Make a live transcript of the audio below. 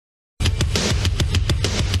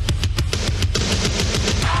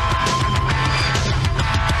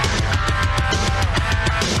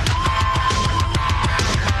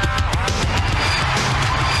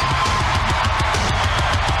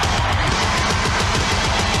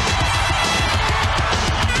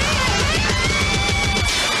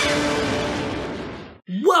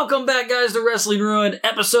Welcome back, guys, to Wrestling Ruined,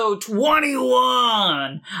 episode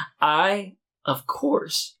 21. I, of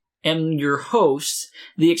course, am your host,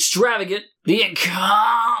 the extravagant, the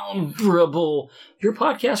incomparable, your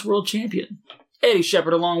podcast world champion, Eddie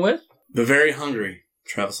Shepard, along with the very hungry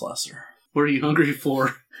Travis Lasser. What are you hungry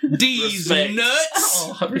for? D's nuts.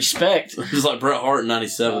 Oh, respect. Just like Bret Hart in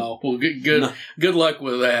 '97. Oh, well, good luck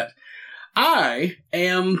with that. I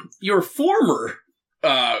am your former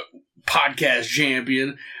podcast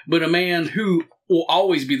champion, but a man who will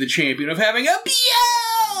always be the champion of having a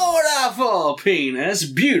beautiful penis.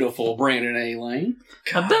 Beautiful Brandon A. Lane.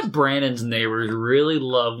 I bet Brandon's neighbors really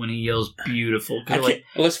love when he yells beautiful.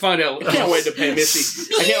 Let's find out. I can't wait to pay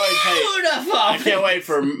Missy. I can't wait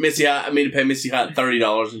for Missy. To pay Missy Hot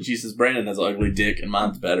 $30, and she says Brandon has an ugly dick and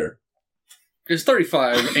mine's better. It's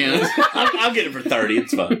 35, and I'll get it for 30.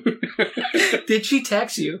 It's fine. Did she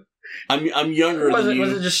text you? I'm younger than you.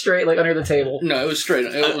 Was it just straight, like, under the table? No, it was straight.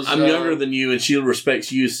 I'm younger than you, and she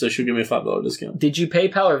respects you, so she'll give me a $5 discount. Did you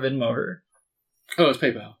PayPal or Venmo her? Oh, it's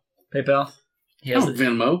PayPal. PayPal? He has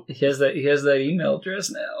Venmo. He has that email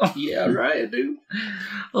address now. Yeah, right, I do.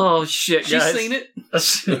 Oh, shit, She's guys. seen it.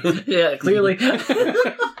 Yeah, clearly.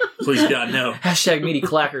 Please, God, no. Hashtag meaty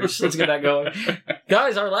clackers. Let's get that going.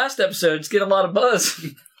 Guys, our last episode's getting a lot of buzz.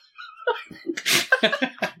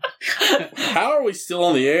 How are we still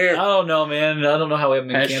on the air? I don't know, man. I don't know how we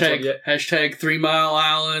haven't been canceled yet. Hashtag 3 Mile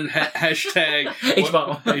Island. Hashtag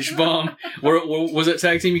H-bomb. H-bomb. What was that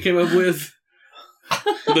tag team you came up with?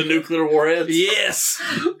 The nuclear warheads? Yes.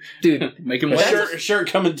 Dude. Make him a shirt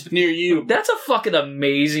coming near you. That's a fucking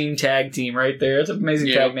amazing tag team right there. That's an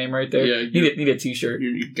amazing tag name right there. Yeah, need a t-shirt.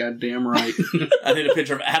 You're goddamn right. I need a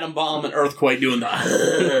picture of Atom Bomb and Earthquake doing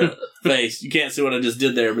the face. You can't see what I just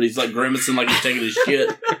did there, but he's like grimacing like he's taking his shit.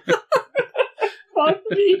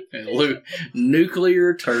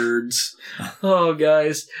 Nuclear turds. Oh,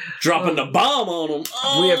 guys. Dropping the bomb on them.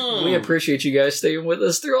 Oh. We appreciate you guys staying with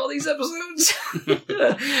us through all these episodes.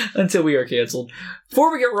 Until we are canceled.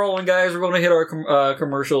 Before we get rolling, guys, we're going to hit our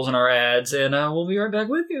commercials and our ads, and we'll be right back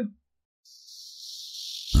with you.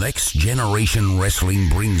 Next Generation Wrestling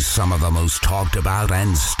brings some of the most talked about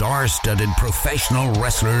and star-studded professional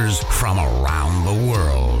wrestlers from around the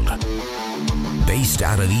world. Based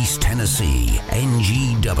out of East Tennessee,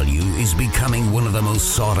 NGW is becoming one of the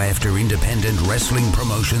most sought-after independent wrestling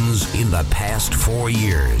promotions in the past 4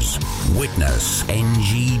 years. Witness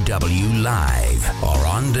NGW Live or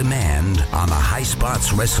on demand on the High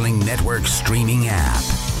Spots Wrestling Network streaming app.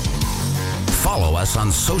 Follow us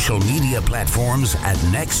on social media platforms at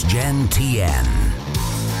NextGenTN.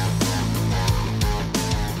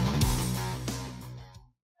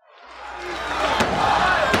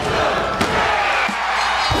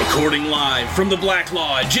 Recording live from the Black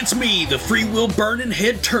Lodge, it's me, the free-will-burning,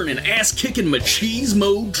 head-turning, ass-kicking,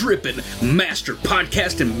 machismo-dripping, master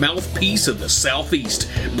podcast and mouthpiece of the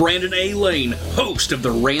Southeast, Brandon A. Lane, host of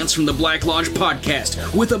the Rants from the Black Lodge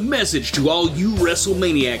podcast, with a message to all you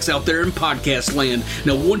WrestleManiacs out there in podcast land.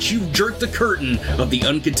 Now, once you've jerked the curtain of the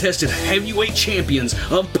uncontested heavyweight champions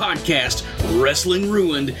of podcast, Wrestling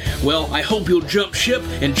Ruined, well, I hope you'll jump ship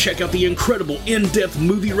and check out the incredible in-depth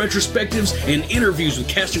movie retrospectives and interviews with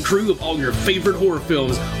cast and crew of all your favorite horror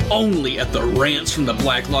films only at the Rants from the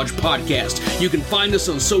Black Lodge podcast. You can find us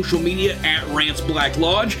on social media at Rants Black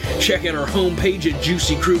Lodge. Check out our homepage at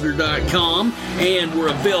JuicyKruger.com, and we're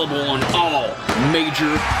available on all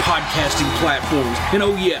major podcasting platforms. And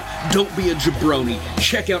oh yeah, don't be a jabroni.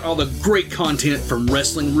 Check out all the great content from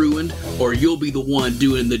Wrestling Ruined, or you'll be the one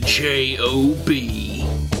doing the J-O-B.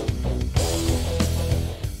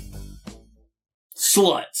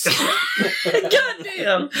 Sluts.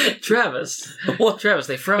 Goddamn. Travis. Well, Travis,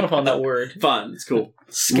 they frown upon that word. Fine, it's cool.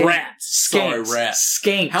 Skanks. Rats. Sorry, rats.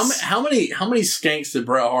 Skanks. How many skanks did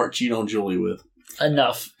Bret Hart cheat on Julie with?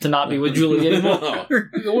 Enough to not be with Julie anymore.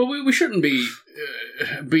 Well, we shouldn't be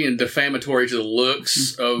being defamatory to the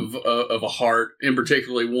looks of a Hart, and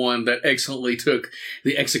particularly one that excellently took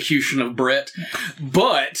the execution of Bret.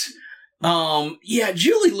 But, yeah,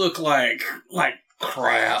 Julie looked like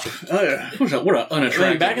crap. What an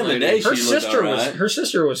unattractive back in the day, her she looked all right. Her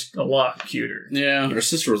sister was a lot cuter. Yeah. Her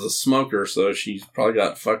sister was a smoker, so she's probably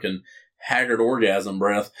got fucking haggard orgasm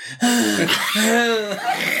breath. I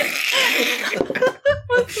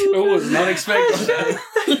was not expecting that.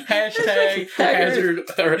 Hashtag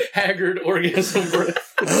haggard orgasm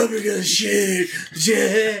breath. I'm gonna shit.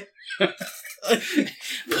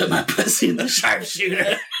 Put my pussy in the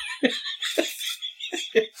sharpshooter.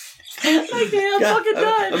 I can't fucking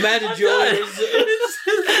die. Imagine Julie.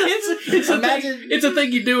 It's a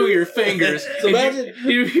thing you do with your fingers. So imagine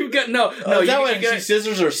you've got is that when she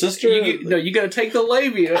scissors her sister? You got to take the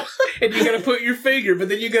labia and you got to put your finger, but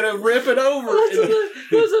then you got to rip it over.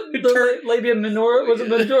 Was it the labia minora? Was it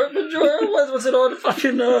majora? Was it on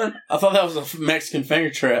fucking? I thought that was a Mexican finger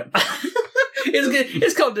trap.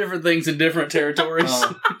 It's called different things in different territories.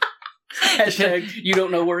 Hashtag you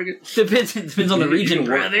don't know where it depends on the region,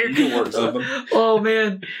 brother. You can work something. Oh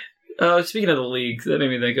man. Speaking of the league, that made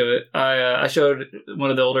me think of it. I showed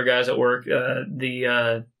one of the older guys at work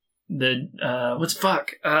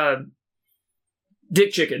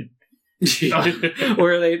Dick Chicken.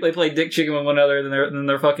 Where they play Dick Chicken with one another, and then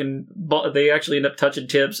they're fucking. They actually end up touching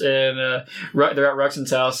tips, and they're at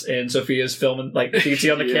Ruxin's house, and Sophia's filming, like you can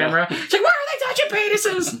see on the camera. She's like, "Why are they touching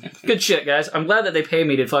penises?" Good shit, guys. I'm glad that they pay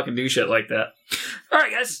me to fucking do shit like that. All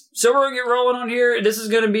right, guys. So we're gonna get rolling on here. This is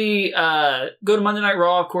gonna be go to Monday Night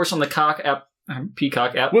Raw, of course, on the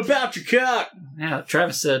Peacock app. Whip out your cock. Yeah,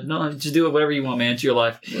 Travis said, no, just do it whatever you want, man. It's your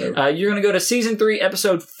life. You're going to go to Season 3,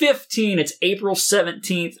 Episode 15. It's April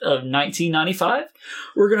 17th of 1995.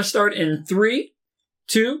 We're going to start in 3,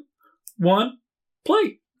 2, 1,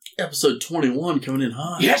 play. Episode 21 coming in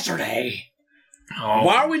hot. Yesterday. Oh.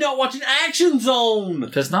 Why are we not watching Action Zone?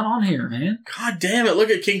 Because it's not on here, man. God damn it. Look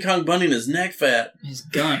at King Kong Bundy and his neck fat. He's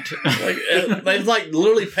gunt. They've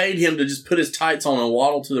literally paid him to just put his tights on and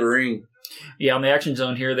waddle to the ring. Yeah, on the Action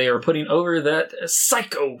Zone here, they are putting over that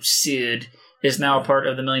Psycho Sid is now a part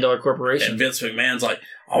of the $1 Million Corporation. And Vince McMahon's like,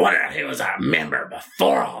 I wonder if he was a member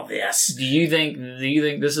before all this. Do you think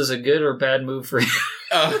this is a good or bad move for him?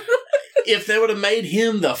 If they would have made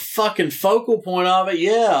him the fucking focal point of it,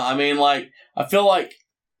 yeah. I mean, I feel like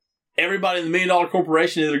everybody in the $1 Million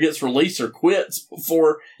Corporation either gets released or quits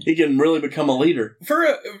before he can really become a leader.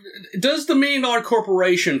 Does the $1 Million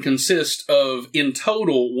Corporation consist of, in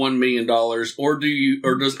total, $1 million,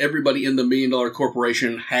 or does everybody in the $1 Million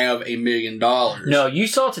Corporation have $1 million? No, you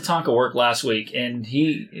saw Tatanka work last week, and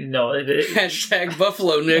he Hashtag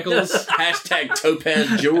Buffalo Nickels. Hashtag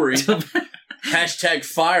Topaz Jewelry. Hashtag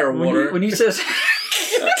Firewater. When he says...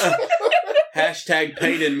 Hashtag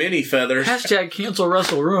paint and mini feathers. Hashtag cancel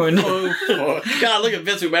Russell Ruin. Oh, God, look at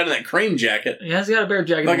Vince McMahon in that cream jacket. Yeah, he's got a bear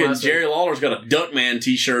jacket. Fucking Jerry Lawler's got a Duckman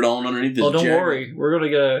t-shirt on underneath his jacket. Oh, don't worry. We're gonna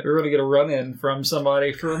get a run in from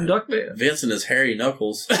somebody from Duckman. Vince and his hairy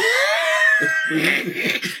knuckles.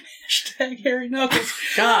 Hashtag hairy knuckles.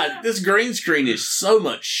 God, this green screen is so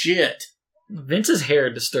much shit. Vince's hair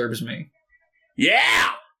disturbs me. Yeah!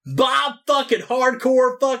 Bob fucking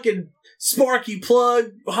hardcore fucking Sparky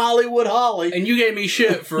Plug Hollywood Holly. And you gave me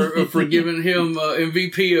shit for giving him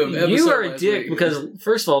MVP of episode. You are a dick because,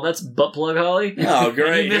 first of all, that's Butt Plug Holly. Oh,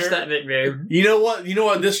 great. You missed that nickname. You know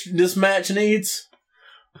what this match needs?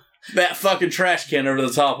 That fucking trash can over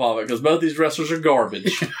the top of it, because both these wrestlers are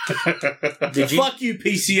garbage. Fuck you,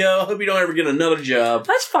 PCO. Hope you don't ever get another job.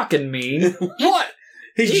 That's fucking mean. What?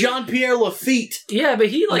 He's Jean-Pierre Lafitte. Yeah, but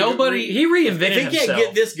he reinvented himself. If he can't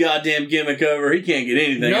get this goddamn gimmick over, he can't get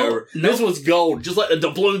anything over. This was gold, just like the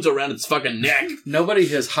doubloons around its fucking neck. Nobody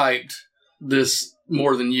has hyped this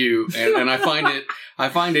more than you, and I find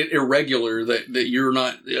it irregular that you're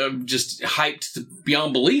not just hyped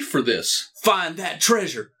beyond belief for this. Find that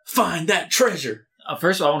treasure. Find that treasure.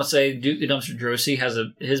 First of all, I want to say Duke the Dumpster Drosy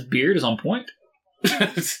his beard is on point.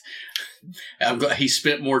 I'm glad he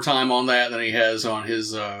spent more time on that than he has on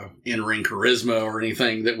his in-ring charisma or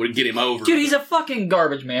anything that would get him over. Dude, he's a fucking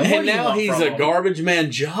garbage man. And now he's a garbage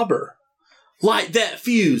man jobber. Light that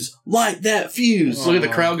fuse. Light that fuse. Look at the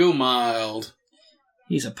crowd go mild.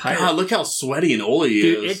 He's a pirate. God, look how sweaty and oily he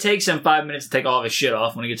Dude, is. It takes him 5 minutes to take all of his shit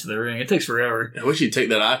off when he gets to the ring. It takes forever. I wish he'd take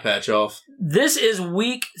that eye patch off. This is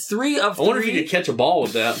week 3 of 3. I wonder if he could catch a ball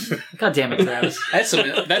with that. God damn it, Travis.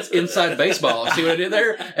 That's inside baseball. See what I did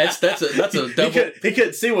there? That's a double. He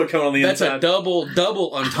couldn't see what coming on the inside. That's a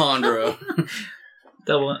double entendre.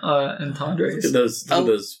 Double entendre. Look at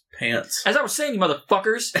those pants. As I was saying, you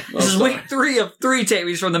motherfuckers, this is week 3 of 3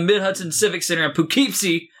 tapings from the Mid-Hudson Civic Center in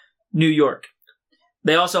Poughkeepsie, New York.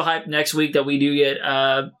 They also hyped next week that we do get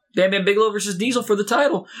Bam Bam Bigelow versus Diesel for the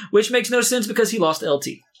title, which makes no sense because he lost LT.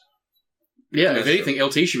 Yeah, if anything,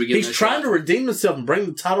 LT should be getting He's trying to redeem himself and bring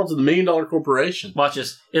the title to the $1 Million Corporation. Watch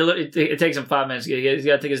this. It takes him 5 minutes. He's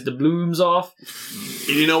got to take his doubloons off.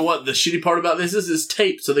 And you know what? The shitty part about this is it's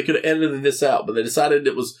taped, so they could have edited this out, but they decided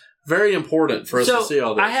it was very important for us to see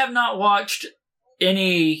all this. I have not watched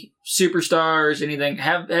any Superstars, anything.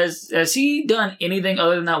 Has he done anything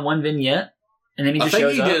other than that one vignette? And then he just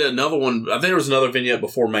shows up? did another one. I think there was another vignette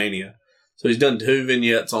before Mania. So he's done 2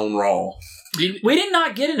 vignettes on Raw. We did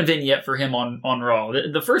not get a vignette for him on Raw.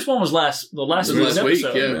 The first one was last week.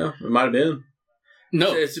 Yeah, it might have been.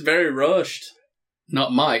 No, It's very rushed.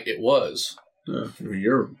 not might. It was.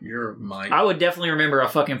 You're Mike. I would definitely remember a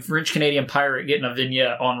fucking French Canadian pirate getting a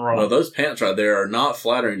vignette on Raw. Well, those pants right there are not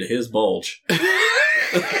flattering to his bulge.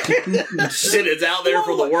 Shit is out there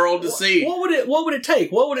for the world to see. What would it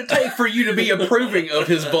take? What would it take for you to be approving of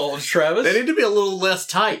his bulge, Travis? They need to be a little less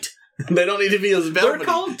tight. They don't need to be as velvety. They're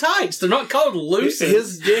called tights. They're not called loose.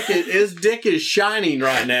 His dick is shining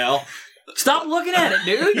right now. Stop looking at it,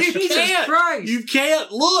 dude. You Jesus can't. Christ. You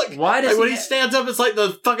can't look. Why does like when he he stands up, it's like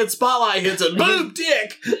the fucking spotlight hits it. Boom,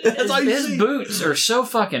 dick. That's all you his see. boots are so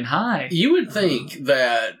fucking high. You would think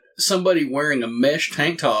that somebody wearing a mesh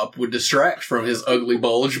tank top would distract from his ugly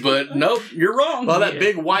bulge, but nope, you're wrong. Well, that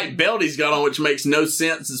big white belt he's got on, which makes no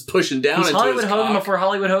sense, is pushing down He's into Hollywood his Hogan cock. before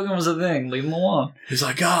Hollywood Hogan was a thing. Leave him alone. He's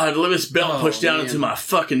like, God, let this belt Oh, push down man. into my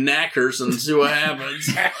fucking knackers and see what happens.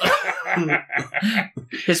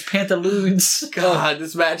 His pantaloons. God,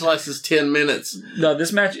 this match lasts 10 minutes. No,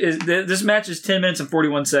 this match is 10 minutes and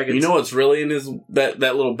 41 seconds. You know what's really in his that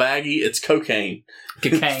little baggie? It's cocaine.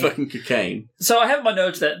 It's Cocaine. fucking cocaine. So I have in my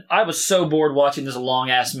notes that I was so bored watching this long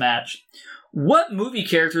ass match. What movie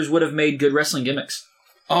characters would have made good wrestling gimmicks?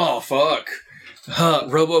 Oh, fuck.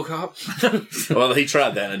 RoboCop? Well, he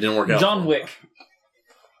tried that and it didn't work out. John Wick.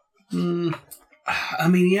 I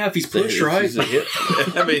mean, yeah, if he's pushed right. He's a hit.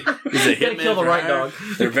 I mean, he's a You gotta hitman. kill the for right hire. dog.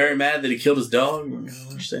 They're very mad that he killed his dog. I don't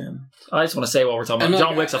understand. I just want to say while we're talking about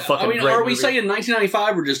John Wick's a fucking great are we movie. saying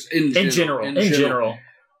 1995 or just in general? In general.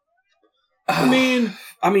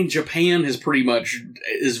 I mean, Japan has pretty much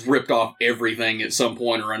is ripped off everything at some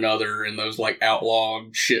point or another in those like outlaw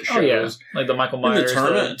shit shows. Oh yeah, like the Michael And the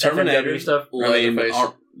Myers, Terminator FMW stuff. I mean,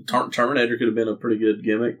 Leatherface. Terminator could have been a pretty good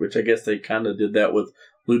gimmick, which I guess they kind of did that with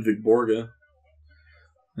Ludwig Borga,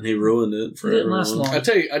 and he ruined it for It didn't everyone. last long.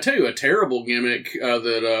 I tell you a terrible gimmick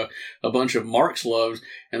that a bunch of marks loved,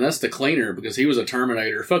 and that's the Cleaner because he was a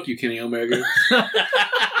Terminator. Fuck you, Kenny Omega.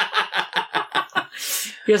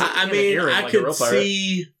 He has a- I he has an mean, earring I like a real could pirate.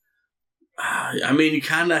 see. I mean, you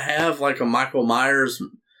kind of have like a Michael Myers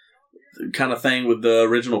kind of thing with the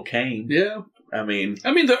original Kane. Yeah. I mean,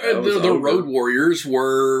 The was over. Road Warriors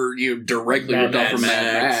were directly Mad ripped off from Max.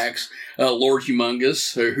 Mad Max. Lord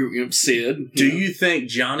Humongous, Sid. do you think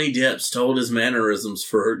Johnny Depp stole his mannerisms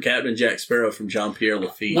for Captain Jack Sparrow from Jean-Pierre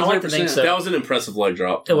Lafitte? I like to think 100%. so. That was an impressive leg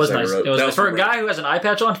drop. It was Sam nice. wrote. It was That nice. For a great. guy who has an eye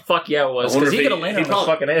patch on, fuck yeah, it was. I wonder Because he if could have landed on his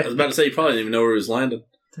fucking I was head. about to say, he probably didn't even know where he was landing.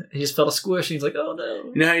 He just felt a squish and he's like, oh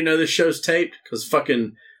no. You know how you know this show's taped? Because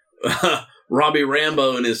fucking Robbie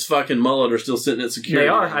Rambo and his fucking mullet are still sitting at security. They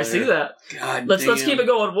are. down I see there. that. God Let's damn. keep it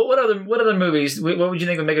going. What other movies? What would you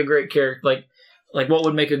think would make a great character? Like what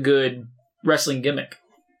would make a good wrestling gimmick?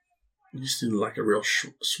 You just do like a real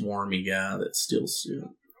swarmy guy that steals shit.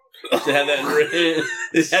 They had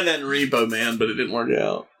that in Repo Man, but it didn't work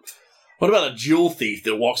out. What about a jewel thief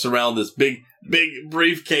that walks around this big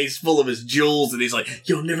briefcase full of his jewels, and he's like,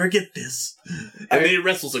 "You'll never get this," and then he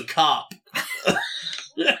wrestles a cop.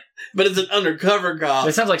 But it's an undercover cop.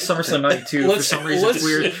 It sounds like SummerSlam 92 for some reason. It's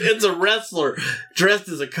weird. It's a wrestler dressed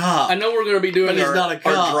as a cop. I know we're going to be doing But he's our, not a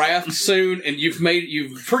cop. our draft soon, and you've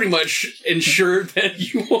pretty much ensured that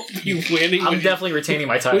you won't be winning. I'm with, definitely retaining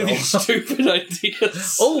my with title. these stupid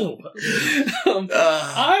ideas. Oh,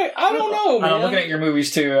 I don't know, man. I'm looking at your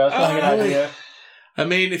movies too. I was trying to get an idea. I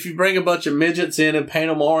mean, if you bring a bunch of midgets in and paint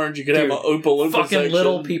them orange, you could have Dude, an Oompa Loompa Fucking section.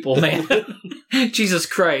 little people, man. Jesus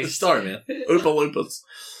Christ. Sorry, man. Oompa Loompas.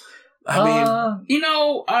 I mean, You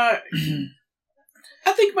know, I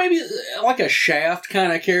think maybe like a Shaft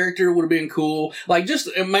kind of character would have been cool. Like, just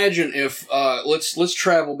imagine if let's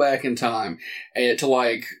travel back in time to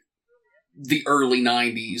like the early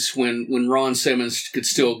 '90s when Ron Simmons could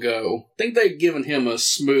still go. I think they'd given him a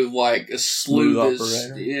smooth Smooth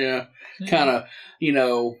operator. Yeah, kind of. You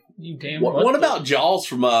know, You damn what about Jaws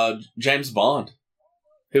from James Bond?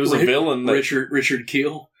 He was a villain. That, Richard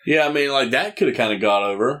Keel, yeah, I mean, like that could have kind of got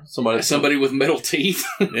over somebody with metal teeth.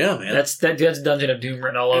 Yeah, man. That's Dungeon of Doom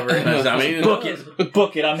written all over it. I mean, Book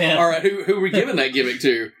it. I'm in. All right, who are we giving that gimmick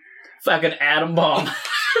to? Fucking Atom Bomb.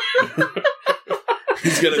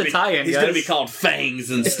 He's gonna It's a be tie-in, he's guys. gonna be called Fangs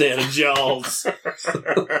instead of Jaws.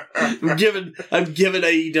 I'm giving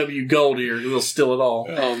AEW gold here. We'll steal it all.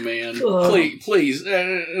 Oh man! Please,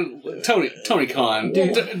 Tony Khan,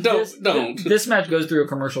 don't. This match goes through a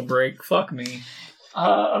commercial break. Fuck me.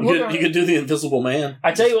 You could do the Invisible Man.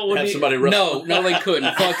 I tell you what would Have be. somebody wrestle. No, they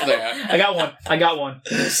couldn't. Fuck that. I got one.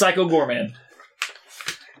 Psycho Gorman.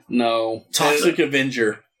 No, Toxic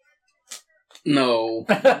Avenger. no.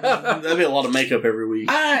 That'd be a lot of makeup every week.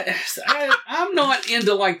 I'm not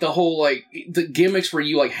into like the whole like the gimmicks where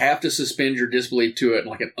you like have to suspend your disbelief to it in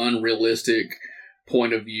like an unrealistic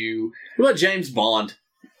point of view. What about James Bond?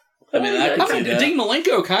 I mean, I could see that. Dean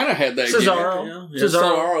Malenko kind of had that. Cesaro.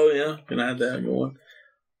 Cesaro, yeah. Can I have that going?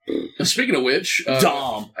 Speaking of which,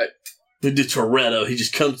 Dom. They did Toretto. He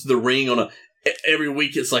just comes to the ring on every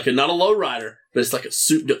week. It's like not a low rider, but it's like a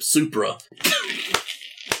souped up Supra.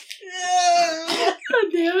 God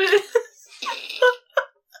damn it.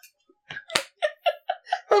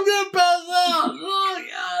 I'm gonna pass out. Oh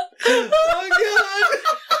god. Oh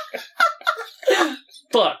god.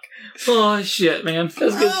 Fuck. Oh shit, man.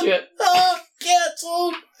 That's good shit. Oh,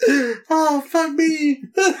 canceled. Oh, fuck me.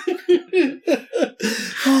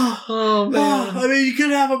 Oh man. I mean, you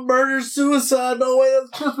could have a murder-suicide. No way,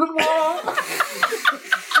 that's tripping wrong.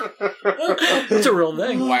 It's a real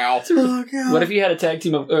thing. wow. Oh, God. What if you had a tag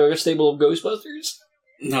team of a stable of Ghostbusters?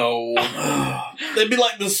 No. They'd be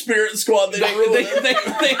like the Spirit Squad.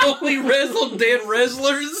 They only wrestle dead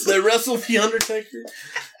wrestlers. They wrestle the Undertaker.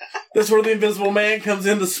 That's where the Invisible Man comes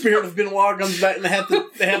in. The spirit of Benoit comes back, and they have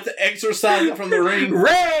to exorcise it from the ring.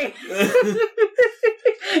 Ray!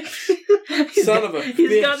 Son of a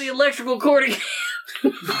He's bitch. got the electrical cord again.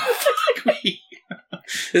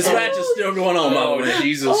 This match is still going on, by the way.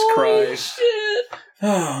 Jesus Christ. Shit.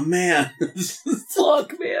 Oh, man.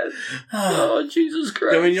 Fuck, man. Oh, Jesus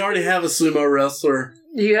Christ. I mean, you already have a sumo wrestler.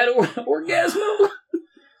 You had an Orgasmo?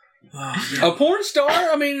 A porn star?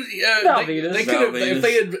 I mean, Val they Venus. could have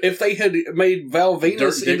if they had made Val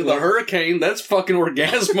Venus Dirk into the Diggler. Hurricane. That's fucking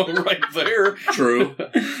Orgasmo right there. True.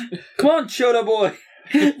 Come on, Chota boy.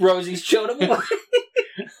 Rosie's Chota boy.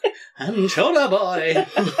 I'm Chota boy.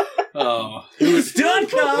 Oh, Who's done,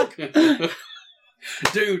 cock?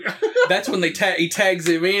 dude, that's when he tags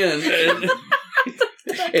him in.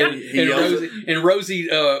 And Rosie,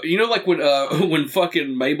 you know, like when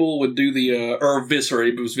fucking Mabel would do the or Viscera,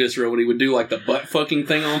 it was Viscera when he would do like the butt fucking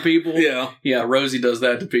thing on people. Yeah, Rosie does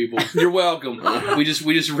that to people. You're welcome. we just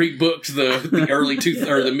rebooked the early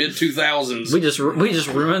or the mid 2000s. We just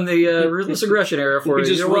ruined the ruthless aggression era for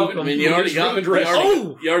you. You're welcome. I mean, you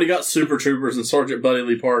already got Super Troopers and Sergeant Buddy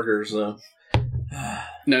Lee Parker, so.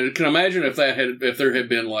 Now, can I imagine if there had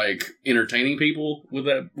been like entertaining people with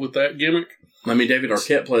that gimmick? I mean, David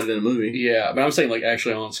Arquette played it in a movie. Yeah, but I'm saying like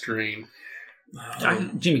actually on screen.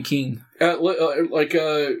 Jimmy King. Like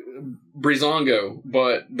Breezango,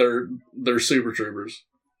 but they're Super Troopers.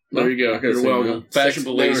 There you go. You're welcome. Fashion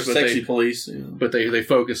police, but sexy police. Yeah. But they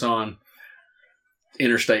focus on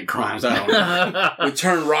interstate crimes. I don't know. We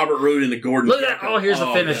turned Robert Roode into Gordon. Look at that. Oh, here's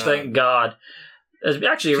the finish. God. Thank God. It's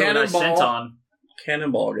actually a really nice Cannonball. senton.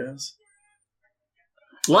 Cannonball, guys.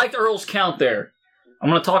 Liked Earl's count there. I'm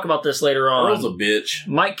going to talk about this later on. Earl's a bitch.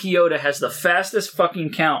 Mike Chioda has the fastest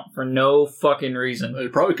fucking count for no fucking reason.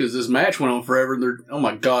 Probably because this match went on forever. Oh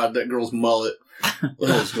my God, that girl's mullet. Look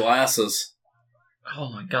at those glasses. Oh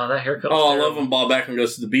my God, that haircut. Oh, I love when Bob Backlund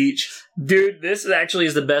goes to the beach. Dude, this actually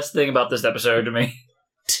is the best thing about this episode to me.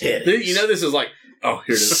 Dude, you know this is like, oh,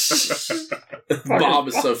 here it is. Bob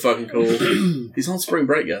is so fucking cool. He's on spring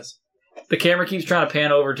break, guys. The camera keeps trying to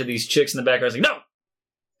pan over to these chicks in the background. It's like, no!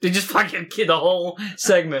 They just fucking kid the whole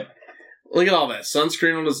segment. Look at all that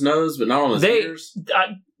sunscreen on his nose, but not on his ears.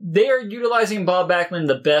 They are utilizing Bob Backlund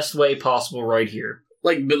the best way possible right here.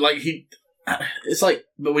 But we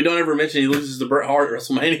don't ever mention he loses to Bret Hart at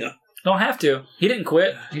WrestleMania. Don't have to. He didn't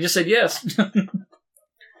quit. He just said yes.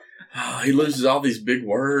 He loses all these big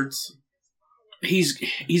words.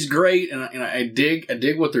 He's great, and I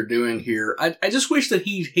dig what they're doing here. I just wish that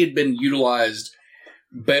he had been utilized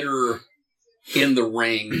better in the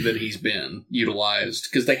ring that he's been utilized,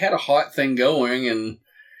 because they had a hot thing going, and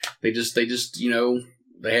they just they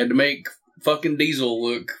had to make fucking Diesel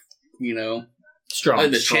look strong.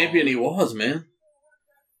 Like the champion he was, man.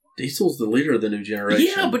 Diesel's the leader of the new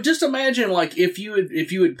generation. Yeah, but just imagine like if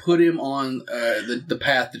you had put him on the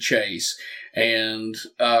path to chase and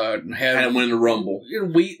had him win the Rumble,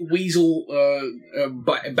 Weasel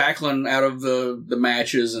Backlund out of the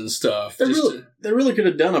matches and stuff. They really could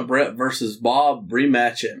have done a Brett versus Bob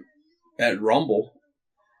rematch at Rumble,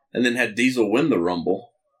 and then had Diesel win the Rumble.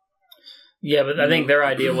 Yeah, but I think their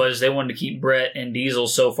idea was they wanted to keep Brett and Diesel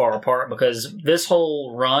so far apart because this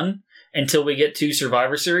whole run, until we get to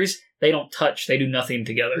Survivor Series, they don't touch. They do nothing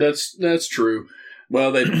together. That's true.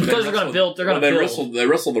 Well, they're going to build. They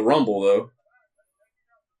wrestled the Rumble though.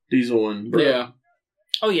 Diesel and Brett. Yeah.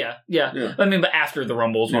 Oh yeah. I mean, but after the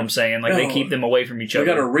Rumble is what I'm saying. Like they keep them away from each other.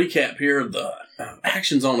 We got a recap here of the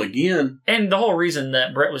actions on again. And the whole reason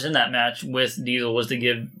that Brett was in that match with Diesel was to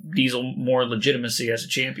give Diesel more legitimacy as a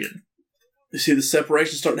champion. You see the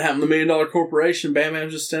separation starting to happen in the $1 Million Corporation. Bam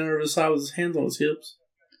Bam's just standing over the side with his hands on his hips.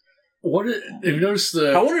 Have you noticed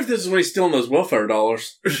the? I wonder if this is when he's stealing those welfare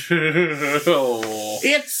dollars. Oh.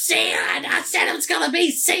 It's Sid! I said it's gonna be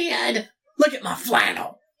Sid! Look at my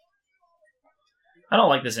flannel! I don't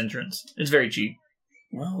like this entrance. It's very cheap.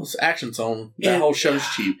 Well, it's Action Zone. That whole show's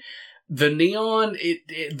cheap. The neon,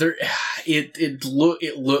 it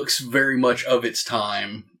looks very much of its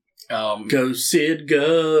time. Go, Sid,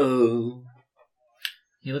 go.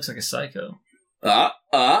 He looks like a psycho.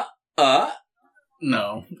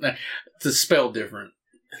 No, it's spelled different.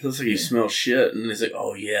 It looks like he smells shit, and he's like,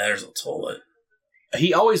 oh yeah, there's a toilet.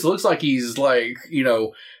 He always looks like he's like,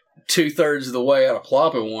 2/3 of the way out of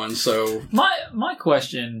plopping one, so... My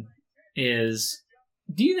question is,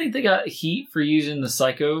 do you think they got heat for using the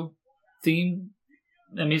Psycho theme?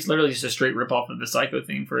 I mean, it's literally just a straight ripoff of the Psycho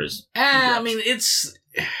theme for his... I mean, it's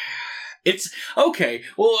okay.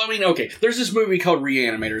 Well, I mean, okay. There's this movie called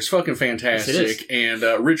Reanimator. It's fucking fantastic. Yes, it and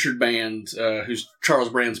Richard Band, who's Charles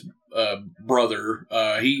Brand's brother,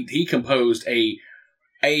 he composed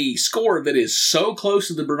a score that is so close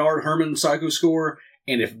to the Bernard Herrmann Psycho score.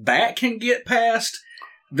 And if that can get past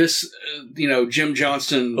this, Jim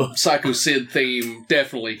Johnston Psycho Sid theme,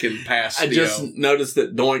 definitely can pass. I just noticed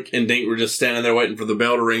that Doink and Dink were just standing there waiting for the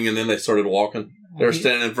bell to ring, and then they started walking. They were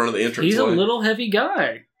standing in front of the entrance. He's a little heavy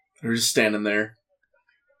guy. They're just standing there.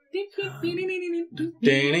 I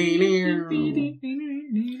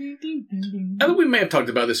think we may have talked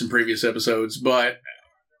about this in previous episodes, but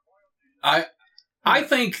I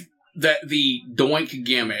think that the Doink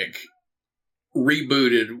gimmick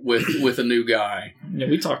rebooted with a new guy. Yeah,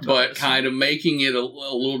 we talked about but this. Kind of making it a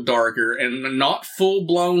little darker and not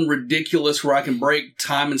full-blown ridiculous where I can break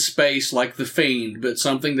time and space like The Fiend, but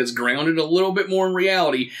something that's grounded a little bit more in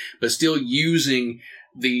reality, but still using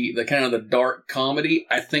the kind of the dark comedy.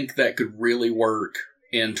 I think that could really work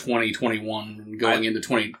in 2021 and going into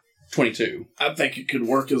 2022. I think it could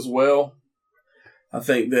work as well. I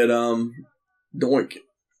think that Doink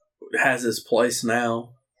has his place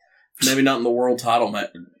now. Maybe not in the world title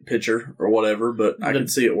picture or whatever, but I can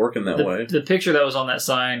see it working that way. The picture that was on that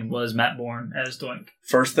sign was Matt Bourne as Doink.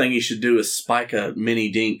 First thing you should do is spike a mini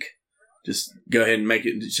Dink. Just go ahead and make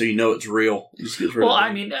it so you know it's real. Just get rid of it.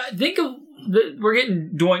 I mean, think of... we're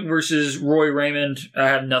getting Doink versus Roy Raymond. I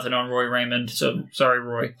have nothing on Roy Raymond, so sorry,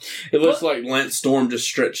 Roy. It looks like Lance Storm just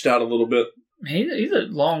stretched out a little bit. He's a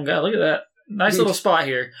long guy. Look at that. Nice little spot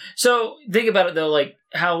here. So think about it though, like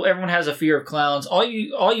how everyone has a fear of clowns. All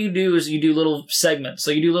you do is you do little segments.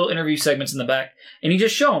 So you do little interview segments in the back, and you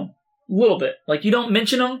just show them a little bit. Like you don't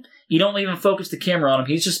mention them. You don't even focus the camera on him.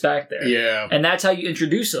 He's just back there. Yeah. And that's how you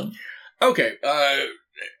introduce him. Okay.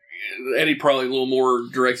 Eddie probably a little more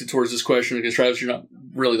directed towards this question because Travis, you're not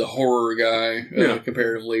really the horror guy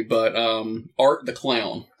comparatively, but Art the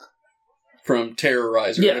Clown from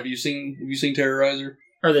Terrorizer. Yeah. Have you seen Terrorizer?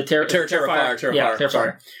 Or the Terrifier. Yeah,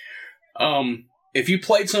 Terrifier. Sorry. If you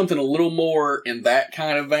played something a little more in that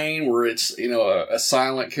kind of vein, where it's a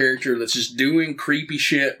silent character that's just doing creepy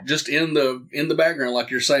shit just in the background,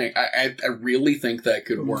 like you're saying, I really think that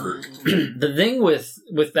could work. The thing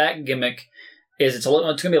with that gimmick is it's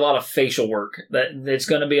going to be a lot of facial work. That it's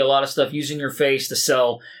going to be a lot of stuff using your face to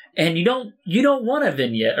sell, and you don't want a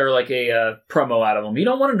vignette or like a promo out of him. You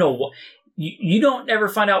don't want to know what. You don't ever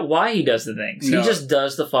find out why he does the things. No. He just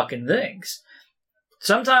does the fucking things.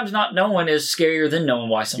 Sometimes not knowing is scarier than knowing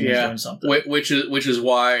why someone's doing something. Which is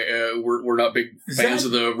why we're not big fans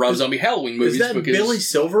of the Rob Zombie Halloween movies. Is that because Billy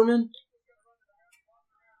Silverman?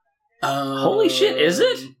 Holy shit, is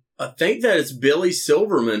it? I think that it's Billy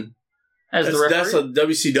Silverman. As the referee? That's a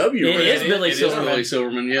WCW. It ref. is Billy Silverman. Billy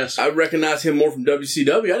Silverman, yes. I recognize him more from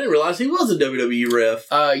WCW. I didn't realize he was a WWE ref.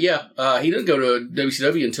 He didn't go to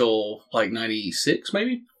WCW until like 96,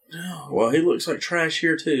 maybe? Well, he looks like trash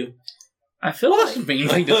here, too. I feel That's a mean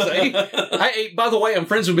thing to say. By the way, I'm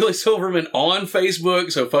friends with Billy Silverman on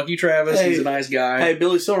Facebook, so fuck you, Travis. Hey. He's a nice guy. Hey,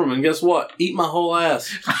 Billy Silverman, guess what? Eat my whole ass.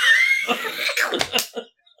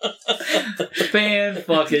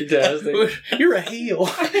 Fan-fucking-tastic. You're a heel.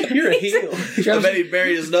 You're a heel. I bet he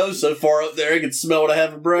buried his nose so far up there he could smell what I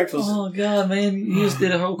have for breakfast. Oh, God, man. You just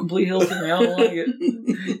did a whole complete hill to me. I don't like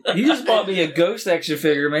it. You just bought me a ghost action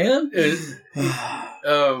figure, man.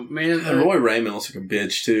 Oh, man. Roy Raymond looks like a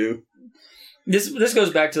bitch, too. This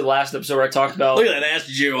goes back to the last episode where I talked about... Look at that ass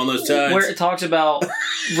jig on those tights. Where it talks about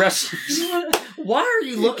wrestlers. Why are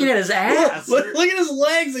you looking at his ass? Look at his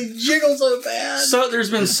legs. He jiggles so bad. So there's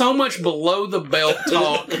been so much below the belt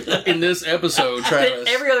talk in this episode, Travis.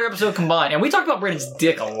 Every other episode combined. And we talked about Brandon's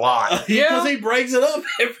dick a lot. Because he breaks it up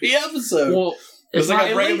every episode. Well, it's like I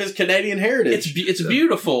not- bring up his Canadian heritage. it's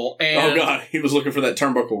beautiful. And Oh, God. He was looking for that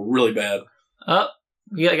turnbuckle really bad. Oh,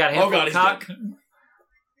 you got him. Oh, God, he's cock.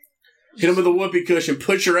 Hit him with a whoopee cushion.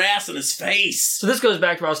 Put your ass in his face. So this goes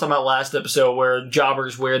back to what I was talking about last episode, where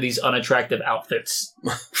jobbers wear these unattractive outfits.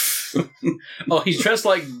 Oh, he's dressed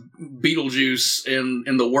like Beetlejuice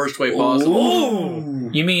in the worst way possible. Ooh.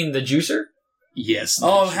 You mean the juicer? Yes.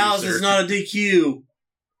 Oh, how is this not a DQ?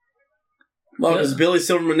 Well, because Billy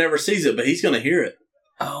Silverman never sees it, but he's going to hear it.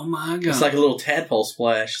 Oh my god! It's like a little tadpole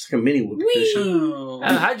splash. It's like a mini whoopee cushion. Oh.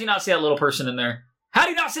 How did you not see that little person in there? How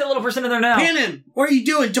do you not see that little person in there now? Pennon, what are you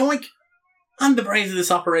doing, Doink? I'm the brains of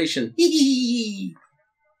this operation.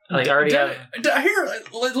 Like, already have... Here,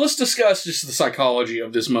 let's discuss just the psychology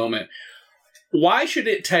of this moment. Why should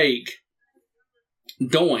it take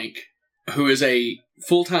Doink, who is a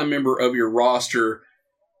full-time member of your roster,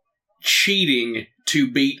 cheating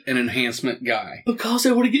to beat an enhancement guy? Because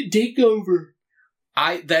I want to get Dick over.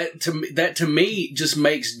 That to me just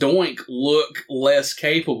makes Doink look less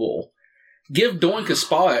capable. Give Doink a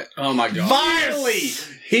spot. Oh my god! Finally,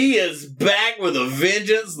 he is back with a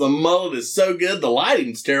vengeance. The mullet is so good. The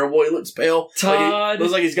lighting's terrible. He looks pale. Todd,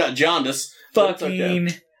 looks like he's got jaundice. Fucking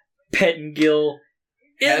Pettingill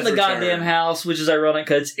in Has the returned. goddamn house, which is ironic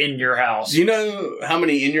because it's in your house. Do you know how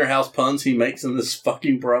many in your house puns he makes in this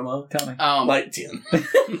fucking promo? Tell me. Like 10.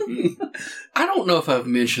 I don't know if I've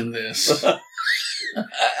mentioned this,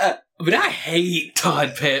 but I hate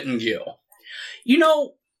Todd Pettingill. You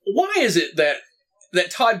know, why is it that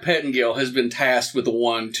Todd Pettingill has been tasked with the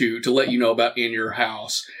one to let you know about in your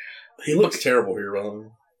house? He looks terrible here, brother.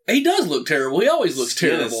 He does look terrible. He always looks Skin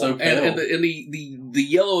terrible. is so and pale. the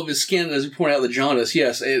yellow of his skin, as you point out, the jaundice,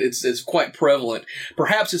 yes, it's quite prevalent.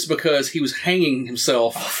 Perhaps it's because he was hanging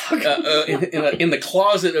himself in the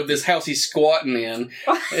closet of this house he's squatting in.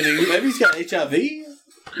 And Maybe he's got HIV?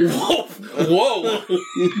 Whoa!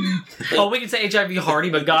 Oh, we can say HIV Hardy,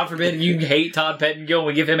 but God forbid you hate Todd Pettingill and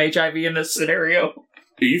we give him HIV in this scenario.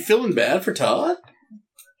 Are you feeling bad for Todd?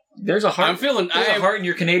 There's a heart. There's a heart in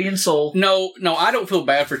your Canadian soul. No, I don't feel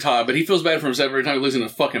bad for Todd, but he feels bad for himself every time he looks in a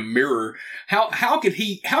fucking mirror. How could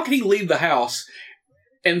he leave the house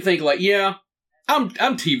and think like, yeah, I'm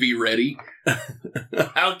TV ready?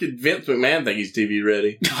 How could Vince McMahon think he's TV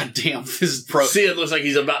ready? God damn, this is pro. See, it looks like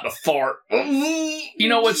he's about to fart. You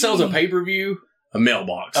know what sells a pay-per-view? A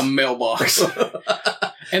mailbox. A mailbox.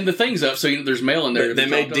 And the thing's up, so there's mail in there. They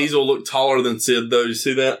made Diesel look taller than Sid, though. You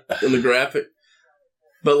see that in the graphic?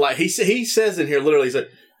 But like he says in here, literally, he's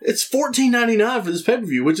like, it's $14.99 for this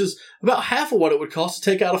pay-per-view, which is about half of what it would cost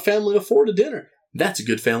to take out a family of 4 to dinner. That's a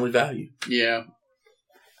good family value. Yeah.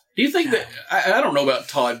 Do you think that I don't know about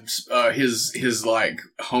Todd's his like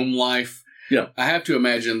home life? Yeah, I have to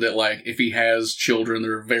imagine that like if he has children,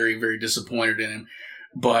 they're very, very disappointed in him.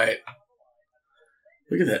 But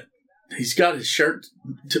look at that. He's got his shirt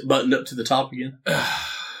buttoned up to the top again.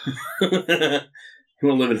 You want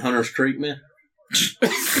to live in Hunter's Creek, man?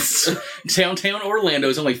 Downtown Orlando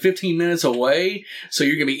is only 15 minutes away, so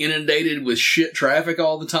you're gonna be inundated with shit traffic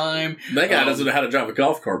all the time. That guy doesn't know how to drive a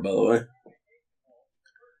golf cart, by the way.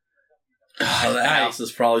 Oh, that house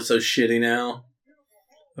is probably so shitty now.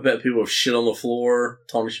 I bet people have shit on the floor.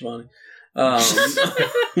 Tony Schiavone. How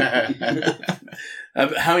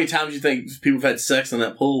many times do you think people have had sex in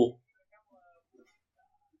that pool?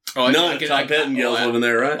 Oh, None. Todd Pettingill's living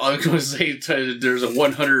there, right? I was going to say there's a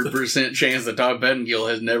 100% chance that Todd Pettingill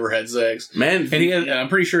has never had sex. Man, and I'm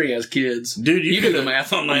pretty sure he has kids. Dude, you do the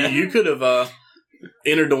math on that. You could have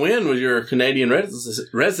entered to win with your Canadian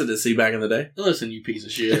residency back in the day. Listen, you piece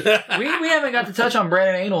of shit. we haven't got to touch on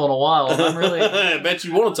Brandon Anal in a while. I'm really. I bet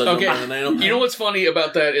you want to touch on Brandon Anal. You know what's funny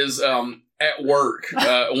about that is at work,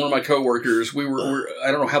 one of my coworkers, we were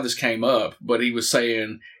I don't know how this came up, but he was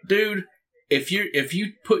saying, dude, if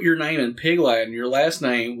you put your name in Pig Latin, your last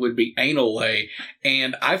name would be Anal-lay.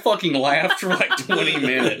 And I fucking laughed for like 20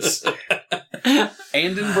 minutes.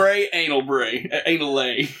 Andenbray,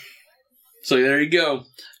 Anal-lay. So there you go.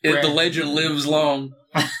 The legend lives long.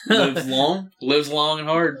 Lives long? Lives long and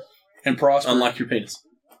hard. And prosperous. Unlike your penis.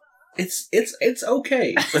 It's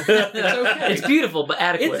okay. It's okay. It's beautiful, but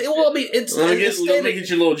adequate. Let me get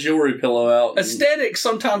your little jewelry pillow out. Aesthetics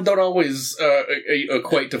sometimes don't always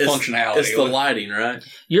equate to functionality. It's the lighting, right?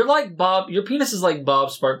 You're like Bob. Your penis is like Bob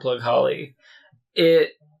Sparkplug Holly.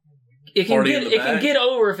 It can get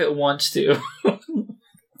over if it wants to.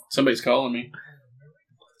 Somebody's calling me.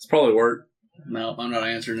 It's probably work. No, I'm not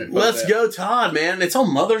answering it. Let's go, Todd, man. It's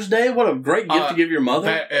on Mother's Day. What a great gift to give your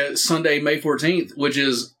mother. Sunday, May 14th, which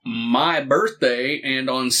is my birthday, and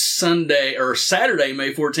on Saturday,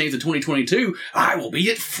 May 14th of 2022, I will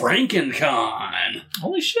be at FrankenCon.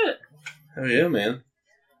 Holy shit. Oh, yeah, man.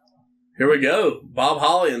 Here we go. Bob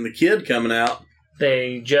Holly and the kid coming out.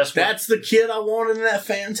 They just That's the kid I wanted in that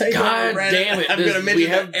fan takeover. God damn it. I'm going to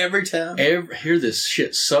mention that every time. Hear this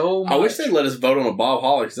shit so much. I wish they'd let us vote on a Bob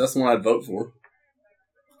Holly, because that's the one I'd vote for.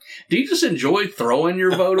 Do you just enjoy throwing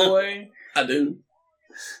your vote away? I do.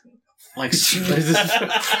 Like,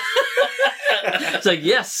 It's like,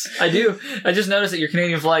 yes, I do. I just noticed that your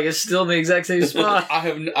Canadian flag is still in the exact same spot.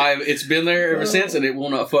 It's been there ever since, and it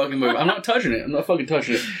will not fucking move. I'm not touching it. I'm not fucking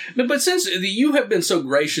touching it. But since you have been so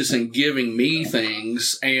gracious in giving me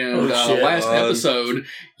things, and last episode,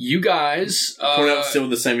 you guys... I'm still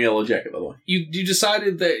with the same yellow jacket, by the way. You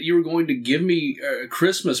decided that you were going to give me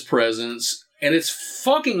Christmas presents, and it's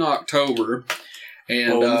fucking October.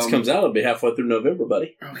 And when this comes out, it'll be halfway through November,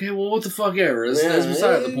 buddy. Okay, well, what the fuck ever. That's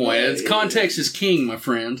beside the point. Context is king, my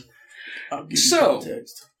friend. So,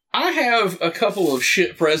 context. I have a couple of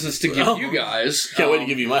shit presents to give you guys. Can't wait to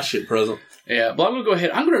give you my shit present. Yeah, but I'm gonna go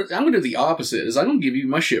ahead. I'm gonna do the opposite. I'm gonna give you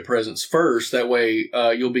my shit presents first. That way,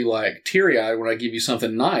 you'll be like teary eyed when I give you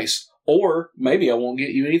something nice. Or maybe I won't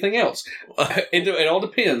get you anything else. It all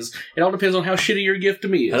depends. It all depends on how shitty your gift to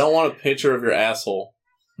me is. I don't want a picture of your asshole.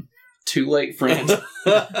 Too late, friend.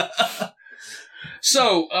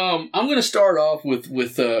 So, I'm going to start off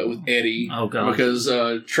with Eddie. Oh, God. Because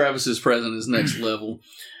Travis's present is next level.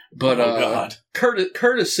 But God.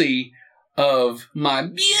 Courtesy of my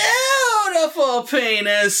beautiful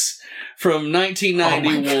penis from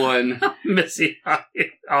 1991. Missy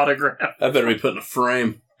autograph. That better be put in a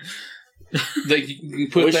frame. You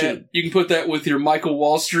can put that with your Michael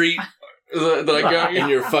Wall Street that I got you. In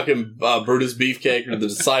your fucking Brutus Beefcake or the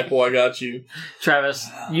Disciple I got you. Travis,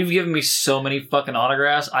 you've given me so many fucking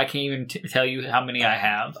autographs, I can't even tell you how many I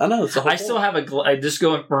have. I know. It's the whole still have a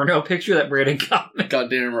Disco Inferno picture that Brandon got me.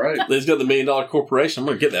 Goddamn right. He's got the $1 Million Corporation. I'm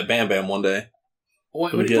going to get that Bam Bam one day.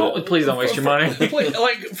 Please don't waste your money.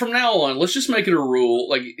 Like, from now on, let's just make it a rule.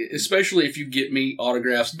 Like, especially if you get me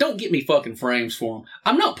autographs, don't get me fucking frames for them.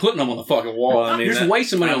 I'm not putting them on the fucking wall. Well, You're just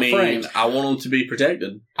wasting money on frames. I want them to be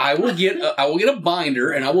protected. I will get a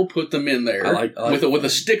binder and I will put them in there with a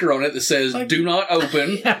sticker on it that says "Do not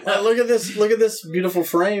open." Look at this beautiful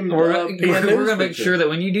frame. We're gonna make sure that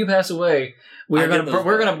when you do pass away, we're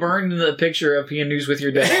gonna burn the picture of PN News with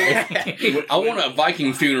your dad. I want a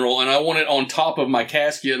Viking funeral and I want it on top of my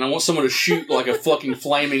casket and I want someone to shoot like a fucking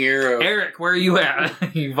flaming arrow. Eric, where are you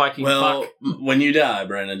at? You Viking fuck. When you die,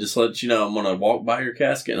 Brandon, just to let you know, I'm gonna walk by your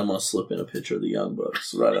casket and I'm gonna slip in a picture of the Young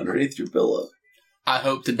Bucks right underneath your pillow. I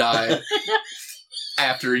hope to die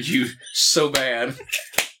after you so bad.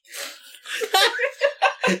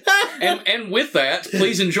 and with that,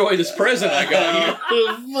 please enjoy this present I got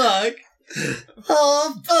you.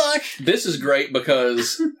 Oh, fuck. This is great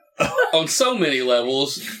because on so many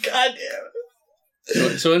levels. God damn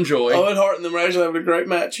it. So enjoy. Owen Hart and them are actually having a great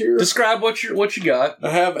match here. Describe what you got.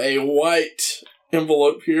 I have a white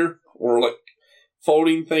envelope here, or like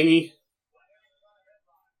folding thingy.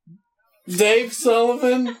 Dave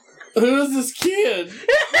Sullivan? Who is this kid?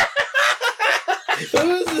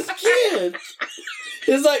 Who is this kid?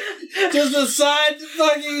 It's like just a side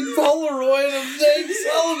fucking Polaroid of Dave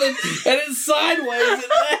Sullivan, and it's sideways.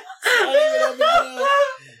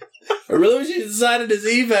 I really wish you decided his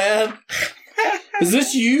EVAD. Is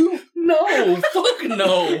this you? No, fuck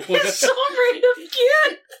no. Some random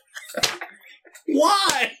kid.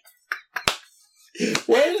 Why?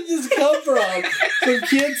 Where did this come from? Some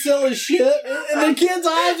kid selling shit? And the kid's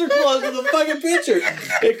eyes are closed with a fucking picture.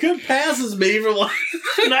 It could pass as me from like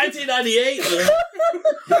 1998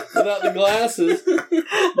 without the glasses.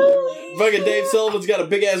 Fucking Dave Sullivan's got a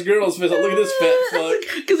big ass grin on his face. Like, look at this fat fuck.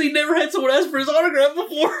 Because he never had someone ask for his autograph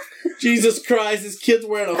before. Jesus Christ, this kid's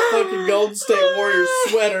wearing a fucking Golden State Warriors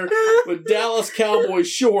sweater with Dallas Cowboy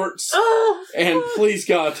shorts. And please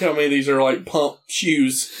God, tell me these are like pump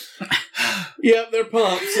shoes. Yep, they're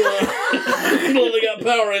pumps. They got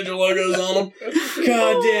Power Ranger logos on them.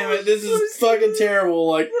 God damn it, this is fucking terrible.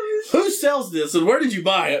 Like, who sells this and where did you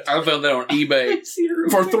buy it? I found that on eBay.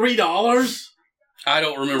 For $3? I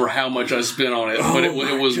don't remember how much I spent on it, but it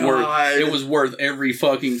was worth. It was worth every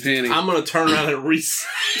fucking penny. I'm gonna turn around and resell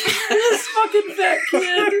this fucking fat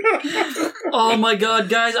kid. Oh my god,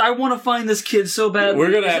 guys! I want to find this kid so bad.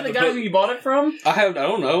 We're gonna have the guy who you bought it from. I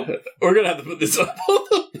don't know. We're gonna have to put this up on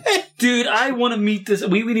the page. Dude, I want to meet this.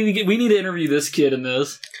 We need to interview this kid in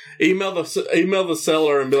this. Email the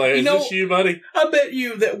seller and be like, "Is this you, buddy?" I bet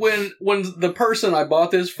you that when the person I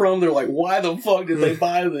bought this from, they're like, "Why the fuck did they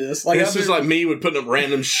buy this?" Like, it's just like me would put up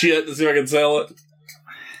random shit to see if I can sell it.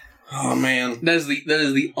 Oh man, that is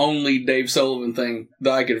the only Dave Sullivan thing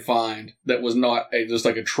that I could find that was not just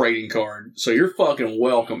like a trading card. So you're fucking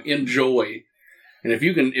welcome. Enjoy, and if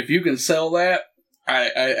you can sell that,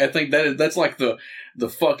 I think that's like the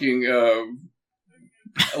fucking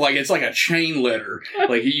like it's like a chain letter.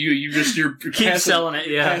 Like you're Keep selling it,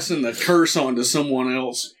 yeah. Passing the curse on to someone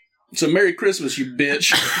else. So Merry Christmas, you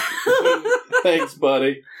bitch. Thanks,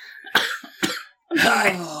 buddy. I'm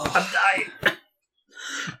dying.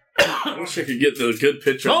 I wish I could get the good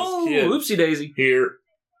picture of this kid. Oopsie daisy. Here.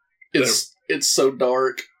 It's so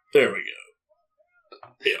dark. There we go.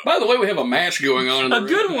 Yeah. By the way, we have a match going on. In A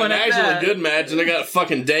good one, at Actually, that. a good match, and I got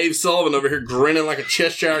fucking Dave Sullivan over here grinning like a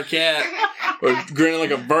Cheshire cat, or grinning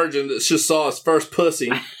like a virgin that just saw his first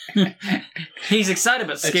pussy. He's excited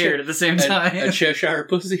but scared at the same time. A Cheshire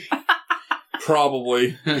pussy.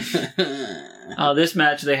 Probably. This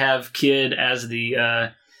match they have Kid as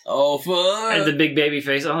the Oh fuck! as the big baby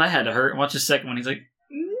face. Oh, that had to hurt. Watch the second one. He's like,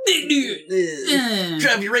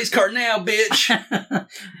 drive your race car now, bitch.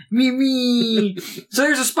 me. So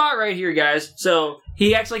there's a spot right here, guys. So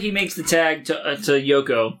he acts like he makes the tag to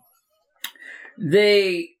Yoko.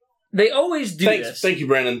 They always do this. Thank you,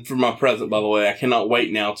 Brandon, for my present. By the way, I cannot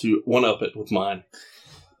wait now to one up it with mine.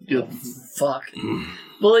 Fuck.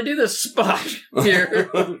 Well, they do this spot here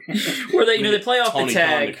where they play off Tony the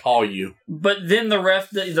tag, to call you, but then the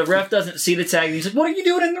ref doesn't see the tag. And he's like, "What are you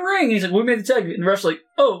doing in the ring?" And he's like, "We made the tag." And the ref's like,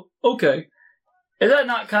 "Oh, okay." Is that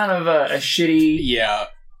not kind of a shitty? Yeah.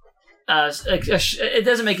 It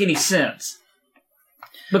doesn't make any sense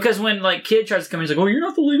because when like Kid tries to come in, he's like, "Oh, you're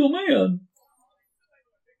not the legal man."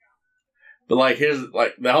 But here's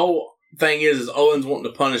the whole thing is Owens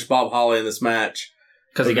wanting to punish Bob Holly in this match.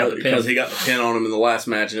 Because he got the pin. Because he got the pin on him in the last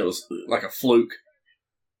match, and it was like a fluke.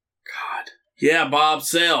 God. Yeah, Bob,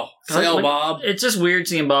 sell. Sell, Bob. It's just weird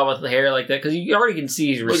seeing Bob with the hair like that, because you already can see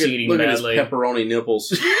he's receding look badly. At his pepperoni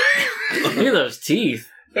nipples. Look at those teeth.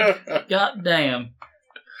 God damn.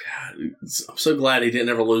 God, I'm so glad he didn't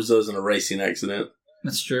ever lose those in a racing accident.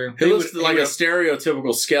 That's true. He looks like a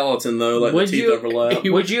stereotypical skeleton, though, like the teeth overlap.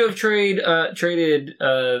 Would you have traded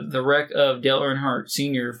the wreck of Dale Earnhardt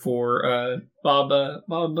Sr. for Bob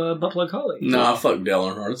Buttplug Holly? No, fuck Dale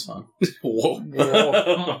Earnhardt. It's fine.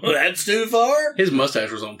 Whoa. That's too far? His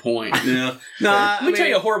mustache was on point. Yeah. Let me tell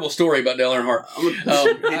you a horrible story about Dale Earnhardt.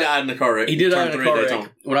 He died in a car wreck. He did die in a car wreck.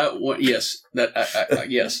 Yes,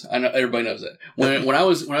 yes, I know. Everybody knows that. When I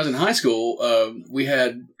was in high school, we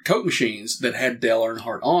had Coke machines that had Dale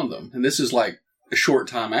Earnhardt on them, and this is like a short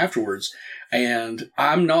time afterwards. And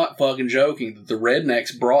I'm not fucking joking that the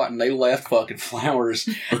rednecks brought and they left fucking flowers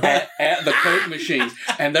at the Coke machines.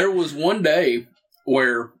 And there was one day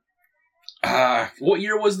where, what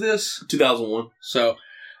year was this? 2001. So,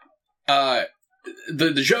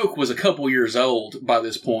 the joke was a couple years old by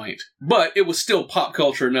this point, but it was still pop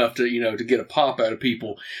culture enough to get a pop out of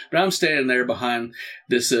people. But I'm standing there behind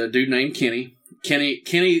this dude named Kenny.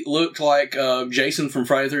 Kenny looked like Jason from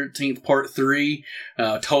Friday the 13th Part 3,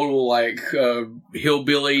 total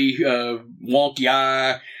hillbilly, wonky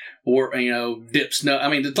eye, or dip snub. I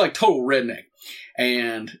mean, it's like total redneck.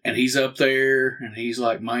 And he's up there, and he's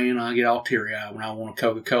like, "Man, I get all teary eyed when I want a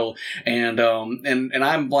Coca-Cola." And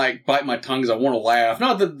I'm like biting my tongue because I want to laugh.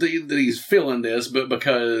 Not that he's feeling this, but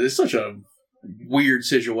because it's such a weird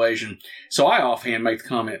situation. So I offhand make the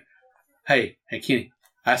comment, "Hey, Kenny,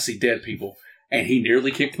 I see dead people." And he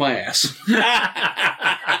nearly kicked my ass.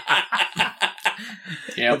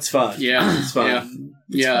 Yeah, it's fun. Yeah, it's fun.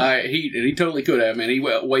 Yeah, he totally could have, man. He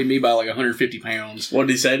weighed me by like 150 pounds. What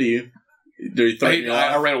did he say to you? Did he threaten you?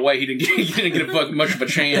 I ran away. He didn't get much of a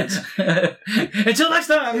chance. Until next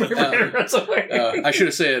time. I should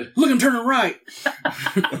have said, "Look, I'm turning right."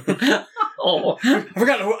 Oh, I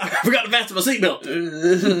forgot to fasten my seatbelt.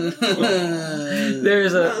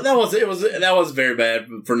 That was very bad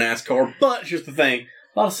for NASCAR. But here's the thing: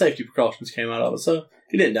 a lot of safety precautions came out of it, so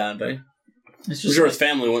he didn't die in vain. I'm sure his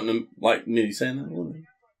family wouldn't have liked me saying that, would they?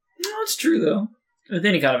 No, it's true though. With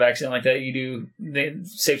any kind of accident like that, the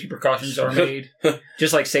safety precautions are made.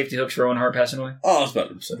 Just like safety hooks for Owen Hart passing away. Oh, I was about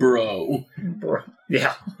to say. Bro.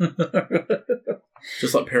 Yeah.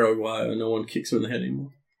 Just like Paraguay, no one kicks him in the head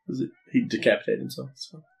anymore. He decapitated himself.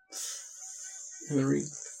 So. In the ring.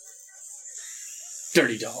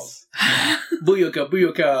 Dirty dog.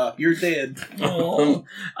 Booyaka, you're dead. Oh.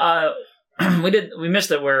 We missed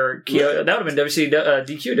it where Kyoto, that would have been DQ,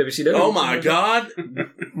 WCW. Oh my God.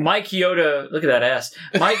 Mike Chioda, look at that ass.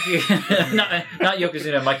 Mike, not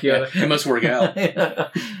Yokozuna, Mike Chioda. It must work out.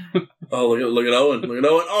 Oh, look at Owen.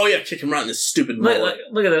 Oh yeah, kick him right in this stupid mullet.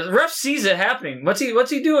 Look at this. Ref sees it happening. What's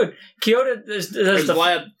he doing? Kyoto does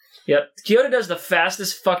the Yep. Kyoto does the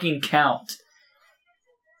fastest fucking count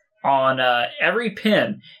on every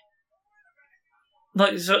pin.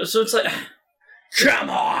 So it's like Come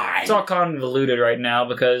on! It's all convoluted right now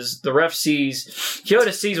because the ref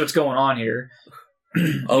Kyoto sees what's going on here.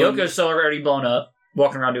 Yoko's already blown up,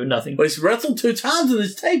 walking around doing nothing. But he's wrestled 2 times in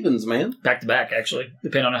his tapings, man. Back to back, actually,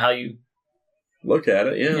 depending on how you look at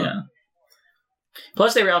it. Yeah.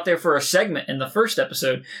 Plus, they were out there for a segment in the first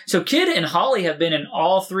episode. So Kid and Holly have been in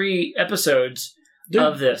all 3 episodes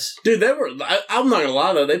of this. Dude, they were. I'm not gonna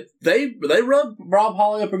lie though. They rubbed Rob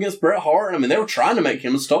Holly up against Bret Hart. I mean, they were trying to make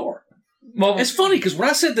him a star. Well, it's funny because when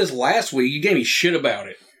I said this last week, you gave me shit about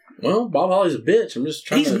it. Well, Bob Holly's a bitch. I'm just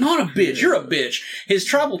trying. He's not a bitch. You're a bitch. His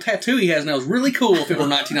tribal tattoo he has now is really cool. If it were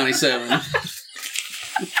 1997.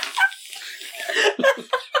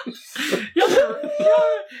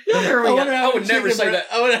 I would never say that.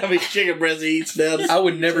 I would have his chicken breast he eats now. I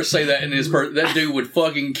would never say that in his person. That dude would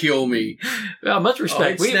fucking kill me. Much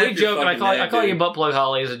respect. We joke, and I call you butt plug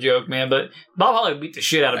Holly as a joke, man. But Bob Holly would beat the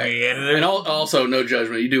shit out of me. And also, no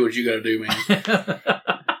judgment. You do what you got to do, man.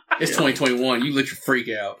 It's 2021. You let your freak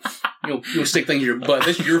out. You'll stick things in your butt.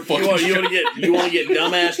 That's your fucking. You want to get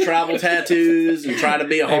dumbass tribal tattoos and try to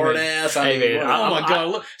be a hard ass. Oh my god!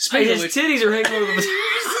 Look, his titties are hanging over the.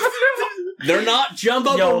 They're not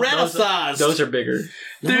Jumbo Beretta size. Those are bigger.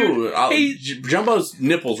 Dude, Jumbo's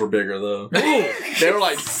nipples were bigger though. They were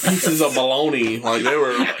like pieces of bologna. Like they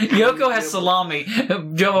were. Yoko has salami.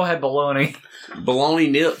 Jumbo had bologna. Bologna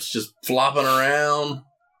nips just flopping around.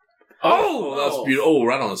 Oh, that's beautiful. Oh,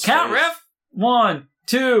 right on his count, face. ref. 1,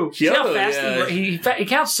 2. See how fast yeah. he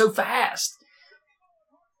counts so fast.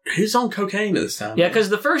 He's on cocaine this time. Yeah, because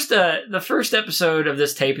the first episode of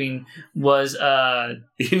this taping was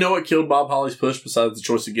you know what killed Bob Holly's push besides the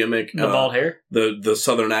choice of gimmick? The bald hair, the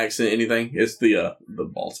southern accent, anything. It's the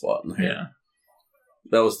bald spot in the hair. Yeah.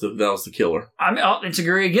 That was the killer. I mean, it's a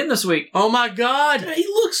Guri again this week. Oh my god, he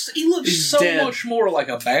looks so dead. Much more like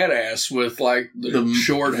a badass with like the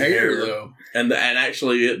short hair though, and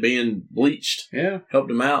actually it being bleached. Yeah,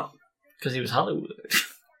 helped him out because he was Hollywood.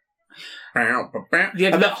 I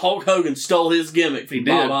bet Hulk Hogan stole his gimmick from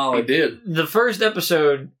Bob Holly. He did. The first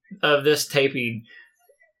episode of this taping,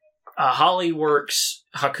 Holly works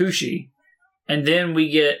Hakushi. And then we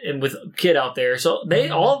get with Kid out there. So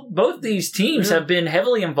both these teams have been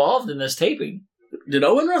heavily involved in this taping. Did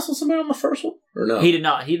Owen wrestle somebody on the first one? Or no? He did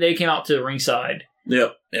not. They came out to the ringside.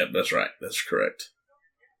 Yep, that's right. That's correct.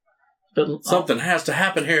 But something has to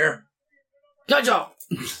happen here. God,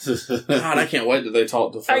 I can't wait that they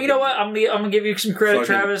talk to. You know what? I'm gonna give you some credit,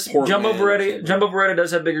 Travis. Jumbo Beretta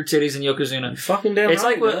does have bigger titties than Yokozuna. Fucking damn. It's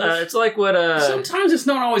like what. Sometimes it's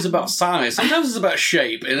not always about size. Sometimes it's about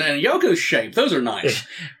shape, and Yoko's shape. Those are nice.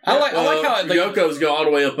 I like how Yoko's go all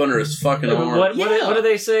the way up under his fucking arm. What do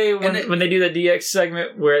they say when they do the DX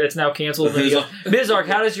segment where it's now canceled? Bizarre,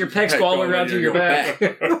 how does your pecs go all the way around to your back?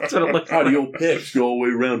 That's what it looks like. How do your pecs go all the way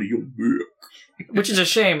around to your back? Which is a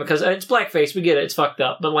shame because it's blackface. We get it. It's fucked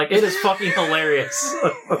up. But, it is fucking hilarious.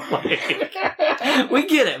 We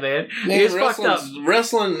get it, man. It's fucked up.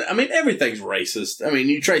 Wrestling, I mean, everything's racist. I mean,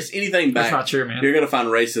 you trace anything back. That's not true, man. You're going to find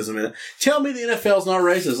racism in it. Tell me the NFL's not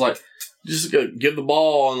racist. Just give the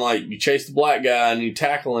ball and, you chase the black guy and you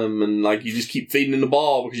tackle him and, you just keep feeding him the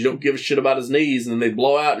ball because you don't give a shit about his knees and then they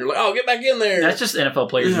blow out and you're like, oh, get back in there. That's just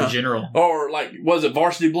NFL players in general. Or, was it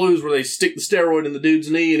Varsity Blues where they stick the steroid in the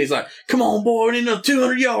dude's knee and he's like, come on, boy, we need another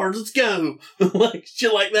 200 yards. Let's go.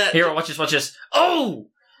 Shit like that. Here, watch this. Oh!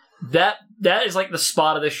 That is the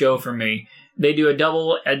spot of the show for me. They do a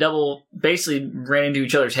double, basically ran into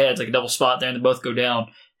each other's heads, a double spot there and they both go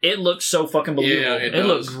down. It looks so fucking believable. Yeah, it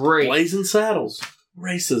looks great. Blazing Saddles.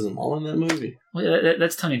 Racism all in that movie. Well,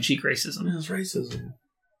 that's tongue-in-cheek racism. Yeah, it's racism.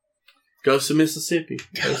 Ghost of Mississippi.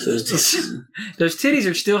 Racism. Those titties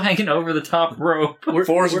are still hanging over the top rope.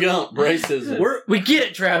 Forrest Gump. Racism. We get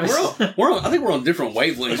it, Travis. I think we're on different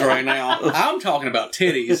wavelengths right now. I'm talking about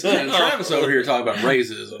titties, and Travis over here talking about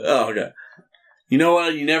racism. Oh, okay. You know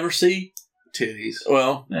what you never see? Titties.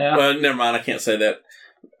 Well, never mind. I can't say that.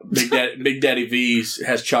 Big Daddy V's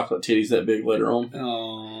has chocolate titties that big later on.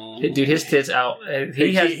 Oh, dude, his tits out.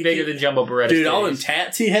 He has bigger than Jumbo Beretta. Dude, all them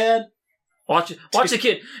tats he had. Watch the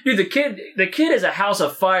kid, dude. The kid is a house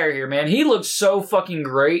of fire here, man. He looks so fucking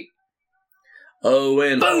great.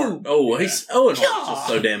 Owen Boom! Owen Hart's just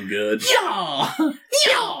so damn good. Yeah,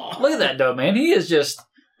 look at that though, man. He is just.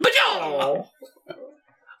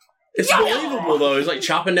 It's believable though. He's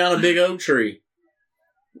chopping down a big oak tree.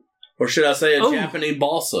 Or should I say a Japanese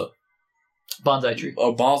balsa? Bonsai tree.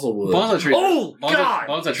 Oh, basilwood. Bonsai tree. Oh, God!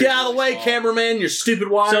 Bonsai tree. Get out of the way, cameraman, your stupid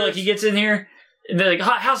wires. So, he gets in here, and they're like,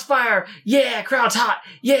 hot house fire. Yeah, crowd's hot.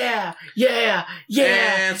 Yeah.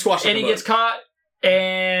 And squash him. And he gets caught,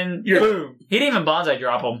 and boom. He didn't even bonsai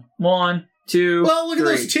drop him. 1, 2, Well, look at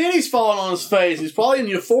 3. those titties falling on his face. He's probably in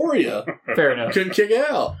euphoria. Fair enough. Couldn't kick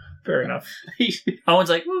out. Fair enough. Owen's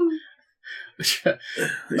like, woo. He's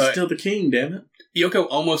still the king, damn it. Yoko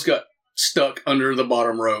almost got stuck under the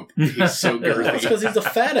bottom rope. He's so That's girthy. because he's a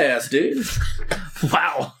fat ass, dude.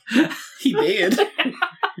 Wow. He did.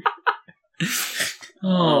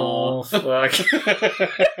 Oh, fuck.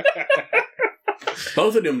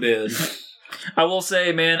 Both of them did. I will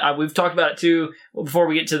say, man, we've talked about it too before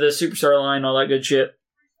we get to the superstar line and all that good shit.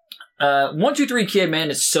 1-2-3 Kid, man,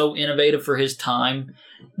 is so innovative for his time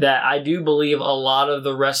that I do believe a lot of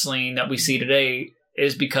the wrestling that we see today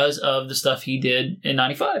is because of the stuff he did in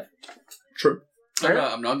 95. True.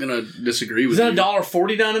 I'm not going to disagree with Is that you.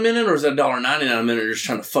 $1.49 a minute or is that $1.99 a minute? You're just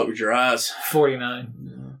trying to fuck with your eyes.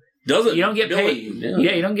 49. Does it? You don't get paid. Yeah.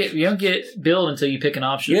 Yeah, you don't get billed until you pick an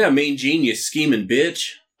option. Yeah, mean genius, scheming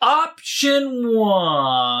bitch. Option 1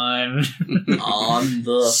 On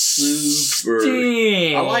the super.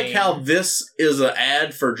 Sting. I like how this is an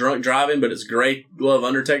ad for drunk driving, but it's Gray Glove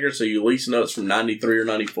Undertaker, so you at least know it's from 93 or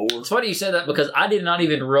 94. It's funny you said that because I did not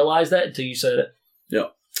even realize that until you said it.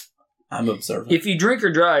 Yep. I'm observant. If you drink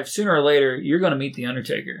or drive, sooner or later, you're going to meet the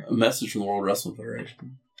Undertaker. A message from the World Wrestling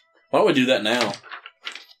Federation. Why don't we do that now?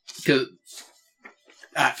 Because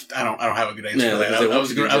I don't have a good answer Yeah, for that. because they I was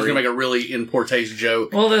want going to to make a really in poor taste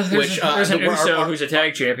joke. Well, there's an our- Uso our- who's a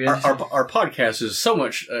tag champion. Our podcast is so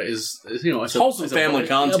much it's wholesome family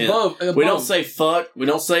content. Above, We don't say fuck. We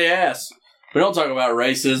don't say ass. We don't talk about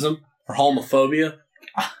racism or homophobia.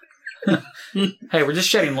 Hey, we're just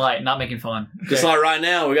shedding light, not making fun. Just like right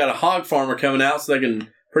now, we got a hog farmer coming out so they can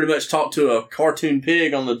pretty much talk to a cartoon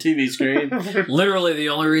pig on the TV screen. Literally, the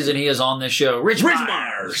only reason he is on this show, Rich Myers.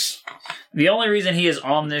 Myers. The only reason he is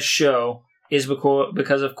on this show is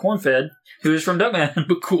because of Cornfed, who is from Duckman.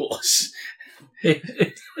 because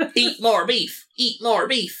Eat more beef. Eat more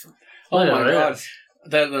beef. oh Look my at god,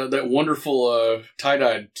 that wonderful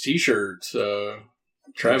tie-dyed T-shirt.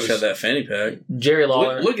 Travis had that fanny pack. Jerry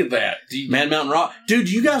Lawler. Look at that. Man Mountain Rock. Dude,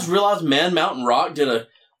 do you guys realize Man Mountain Rock did a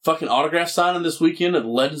fucking autograph signing this weekend at the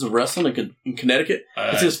Legends of Wrestling in Connecticut?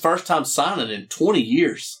 It's his first time signing in 20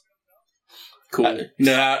 years. Cool.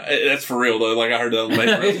 That's for real, though. Like, I heard that on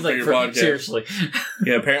the He's like, your podcast. seriously.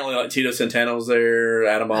 Yeah, apparently, like, Tito Santana was there,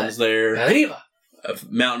 Adam Bomb was there, Arriba.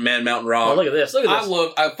 Mountain Oh, Rock. look at this. Look at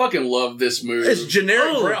this. I fucking love this move. It's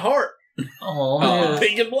generic Oh. Bret Hart. Oh, man.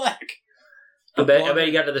 Pink and black. I bet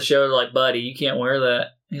he got to the show like, buddy, you can't wear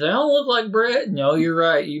that. He's like, I don't look like Brett. No, you're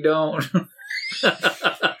right. You don't.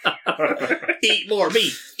 Eat more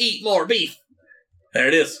beef. Eat more beef. There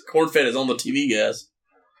it is. Cornfed is on the TV, guys.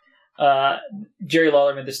 Jerry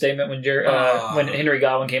Lawler made the statement when Henry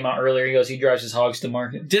Godwin came out earlier. He goes, he drives his hogs to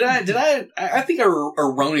market. Did I think I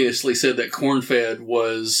erroneously said that Cornfed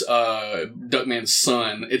was Duckman's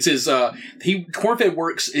son. It's his Cornfed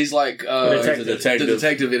works. He's like Detective. He's a detective. the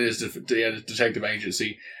detective in his detective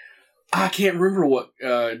agency. I can't remember what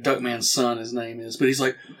Duckman's son his name is, but he's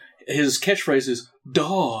like his catchphrase is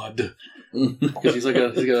Dodd because he's like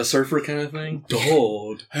a surfer kind of thing.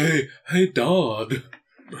 Dodd. Hey Dodd.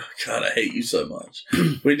 God, I hate you so much.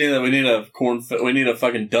 We need a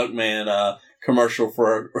fucking Duckman commercial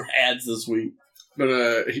for our ads this week. But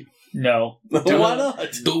No. Why not?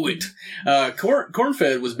 do it.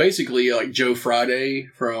 Cornfed was basically like Joe Friday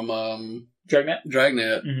from Dragnet?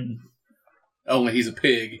 Dragnet. Mm-hmm. Only he's a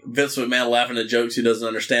pig, Vince McMahon laughing at jokes he doesn't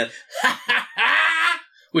understand.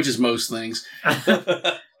 which is most things.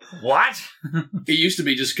 What? It used to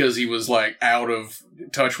be just because he was like out of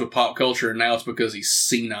touch with pop culture, and now it's because he's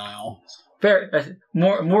senile. Fair.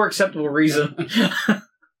 More acceptable reason.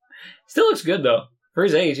 Still looks good, though. For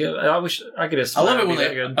his age. Yeah, I wish I could have I love it when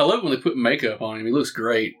good. I love it when they put makeup on him. He looks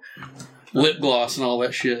great, lip gloss and all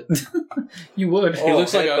that shit. You would. He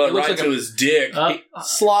looks like to his dick.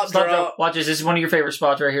 Slop Stop, drop. watch this. This is one of your favorite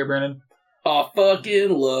spots right here, Brennan. I fucking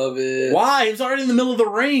love it. Why? He was already in the middle of the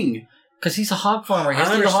ring. Because he's a hog farmer. He has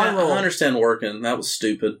I to do the hog understand, roll. I understand working. That was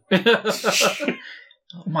stupid.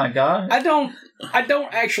 Oh my god. I don't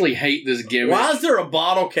actually hate this gimmick. Why is there a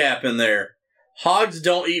bottle cap in there? Hogs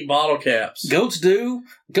don't eat bottle caps. Goats do.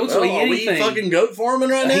 Goats will eat Are we anything. fucking goat farming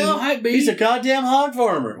right He now? might be. He's a goddamn hog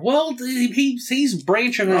farmer. Well, he's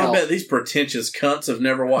branching I out. bet these pretentious cunts have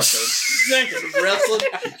never watched a second of wrestling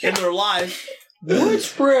in their life.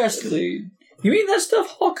 What's wrestling? You mean that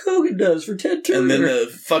stuff Hulk Hogan does for Ted Turner? And then the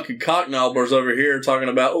fucking cocknobblers over here talking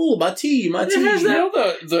about, oh, my tea. You know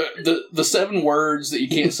the 7 words that you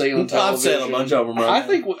can't say on television. I've said a bunch of them right now.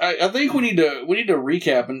 I think we need to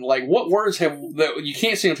recap and like what words that you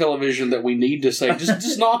can't say on television that we need to say.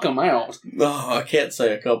 Just knock them out. Oh, I can't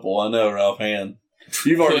say a couple. I know, Ralph Hand.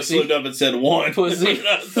 You've already Pussy. slipped up and said one. Pussy. You're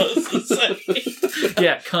not supposed to say.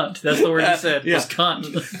 Yeah, cunt. That's the word you said. Yeah. Was cunt.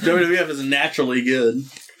 WWF is naturally good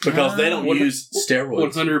because they don't use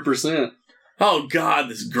steroids. 100%. Oh God,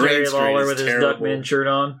 this green Jerry screen Lawler is with his terrible. Duckman shirt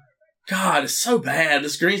on. God, it's so bad.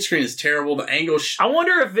 This green screen is terrible. The angle. I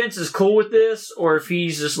wonder if Vince is cool with this, or if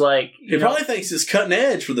he's just like, He probably thinks it's cutting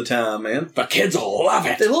edge for the time, man. The kids will love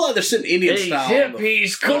it. They look like they're sitting Indian hey, style.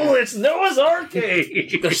 hippies, cool. It's Noah's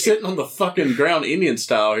Arcade. They're sitting on the fucking ground Indian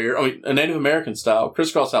style here. I mean, a Native American style.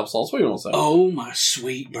 Crisscross applesauce. What do you want to say? Oh, my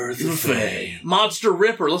sweet Bertha Faye. Monster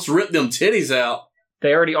Ripper. Let's rip them titties out.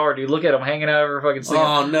 They already are, dude. Look at them hanging out of her fucking sink.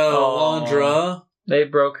 Oh, no. Oh. Alondra. They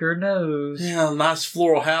broke her nose. Yeah, nice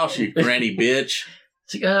floral house, you granny bitch.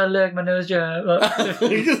 She's like, oh, look, my nose job.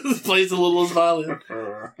 Plays a little violin.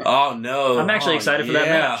 Oh, no. I'm actually excited for that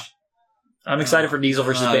match. I'm excited for Diesel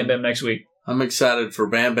versus Bam Bam next week. I'm excited for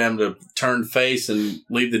Bam Bam to turn face and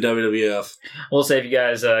leave the WWF. We'll say if you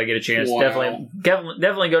guys get a chance, Wow.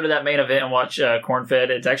 definitely go to that main event and watch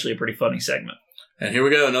Corn-Fed. It's actually a pretty funny segment. And here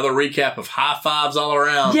we go, another recap of high fives all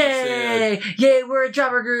around. Yay! Yay, we're a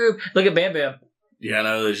jobber group. Look at Bam Bam. Yeah, I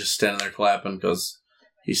know they're just standing there clapping because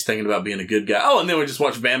he's thinking about being a good guy. Oh, and then we just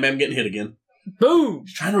watch Bam Bam getting hit again. Boom!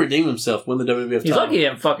 He's trying to redeem himself, win the WWF He's title. lucky he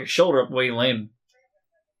didn't fuck his shoulder up the way he landed.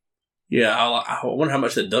 Yeah, I wonder how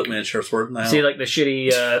much that Duckman shirt's worth now. See, like the shitty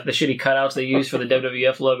cutouts they use for the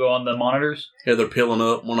WWF logo on the monitors. Yeah, they're peeling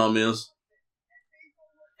up. One of them is.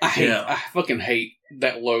 I fucking hate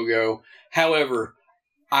that logo. However,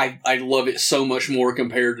 I love it so much more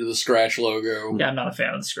compared to the Scratch logo. Yeah, I'm not a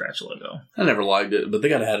fan of the Scratch logo. I never liked it, but they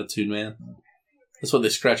got an attitude, man. That's what they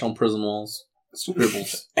scratch on prison walls.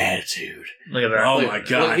 Scribbles. Attitude. Look at that. Oh Look- my look,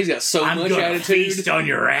 God. he's got so much attitude. on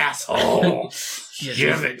your asshole.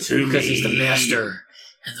 Give it to because me. he's the master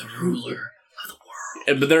and the ruler.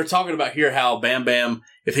 But they're talking about here how Bam Bam,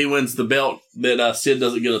 if he wins the belt, that Sid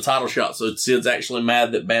doesn't get a title shot. So Sid's actually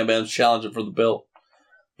mad that Bam Bam's challenging for the belt.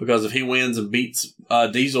 Because if he wins and beats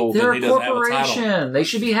Diesel, They're then he a doesn't have a title. corporation. They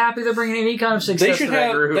should be happy they're bringing any kind of success to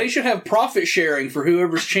that group. They should have profit sharing for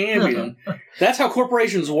whoever's champion. That's how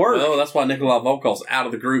corporations work. Oh, that's why Nikolai Volkov's out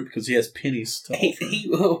of the group because he has pennies to offer.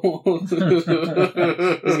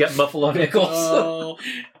 He's got Buffalo Nickels. Oh.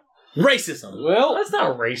 Racism. Well, That's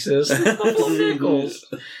not racist. It's Buffalo Nickels.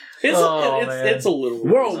 it's Oh, a little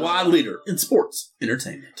Worldwide leader in sports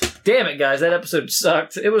entertainment. Damn it, guys. That episode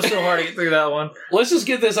sucked. It was so hard to get through that one. Let's just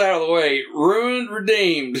get this out of the way. Ruined,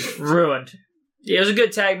 redeemed. Ruined. Yeah, it was a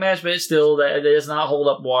good tag match, but it does not hold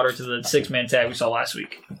up water to the 6-man tag we saw last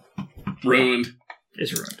week. Ruined.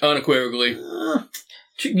 It's ruined. Unequivocally.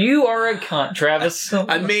 You are a cunt, Travis.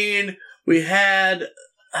 I mean, we had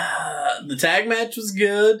the tag match was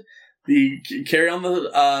good. The carry on the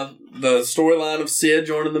storyline of Sid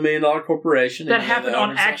joining the $1 Million Corporation. that happened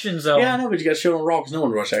on Action Zone. Yeah, I know, but you got to show it on Raw because no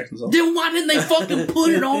one watched Action Zone. Then why didn't they fucking put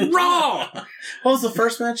it on Raw? What was the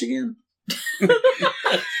first match again?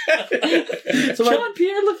 So John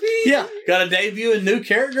Pierre Lafitte. yeah, got to debut a new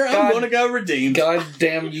character. I'm God- going to go redeemed. God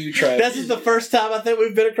damn you, Travis. This is the first time I think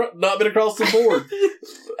we've been not been across the board.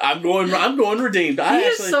 I'm going redeemed. He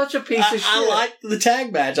is such a piece of shit. I liked the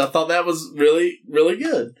tag match. I thought that was really, really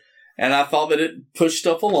good. And I thought that it pushed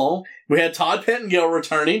stuff along. We had Todd Pettengill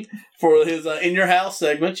returning for his In Your House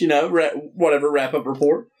segment, wrap up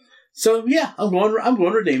report. So yeah, I'm going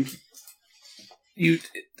redeemed.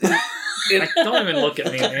 Don't even look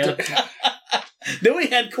at me, man. Then we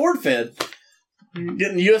had Corn-Fed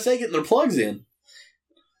getting USA getting their plugs in.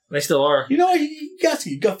 They still are. You know, you guys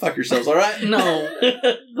can go fuck yourselves, all right? No.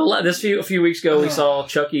 A few weeks ago, we saw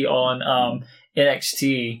Chucky on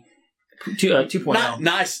NXT 2.0.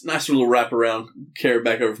 Nice little wraparound carried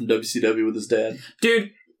back over from WCW with his dad.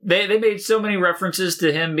 Dude, they made so many references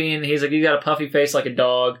to him being, he's like, you got a puffy face like a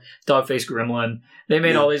dog face gremlin. They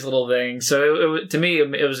made all these little things. So to me,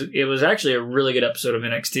 it was actually a really good episode of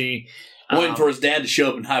NXT. Waiting for his dad to show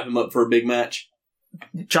up and hype him up for a big match.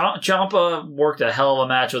 Ciampa worked a hell of a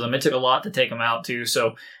match with him. It took a lot to take him out too,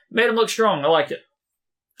 so made him look strong. I liked it.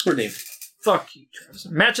 Redeemed. Fuck you, Travis.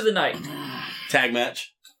 Match of the night. Tag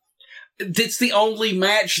match. It's the only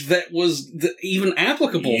match that was even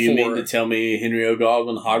applicable You for mean to it. tell me Henry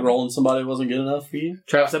O'Goggin hog rolling somebody wasn't good enough for you?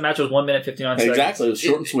 Travis, that match was 1 minute 59 seconds. Exactly. It was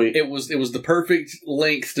short and sweet. It was the perfect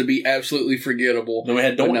length to be absolutely forgettable. Then we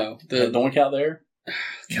had But Doink. no, Had Doink out there.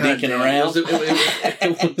 God Dinking damn, around.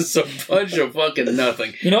 It was a bunch of fucking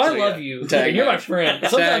nothing. You know, I So, love yeah, you. tag And you're my match. friend.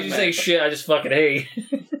 Tag Sometimes you say match. shit I just fucking hate.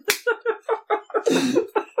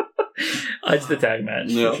 It's the tag match,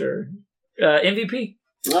 Yeah. for sure. MVP.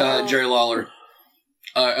 Jerry Lawler.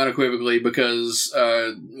 unequivocally, because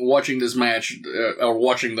watching this match, or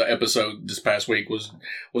watching the episode this past week was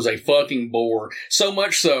a fucking bore. So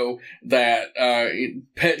much so that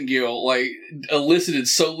Pettingill elicited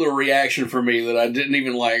so little reaction from me that I didn't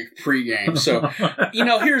even pregame. So,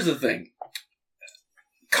 here's the thing.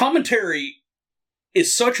 Commentary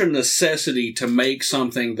is such a necessity to make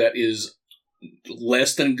something that is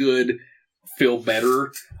less than good feel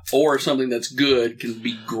better, or something that's good can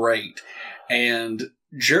be great. And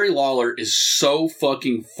Jerry Lawler is so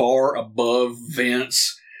fucking far above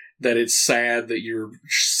Vince that it's sad that you're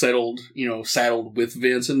saddled with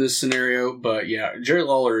Vince in this scenario. But yeah, Jerry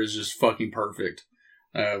Lawler is just fucking perfect.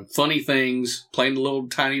 Funny things, playing the little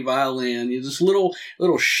tiny violin, just little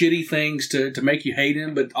shitty things to make you hate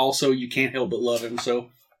him, but also you can't help but love him. So,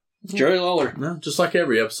 Jerry Lawler. No, just like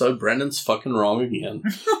every episode, Brendan's fucking wrong again.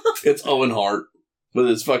 It's Owen Hart with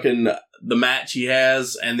his fucking the match he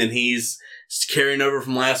has, and then he's carrying over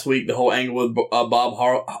from last week the whole angle with Bob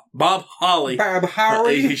Holly. Bob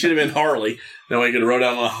Holly. He should have been Harley. Then we could have wrote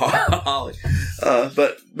down on Holly.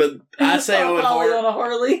 But I say Owen Hart on a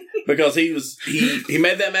Harley because he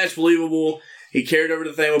made that match believable. He carried over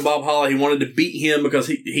the thing with Bob Holly. He wanted to beat him because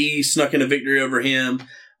he snuck in a victory over him.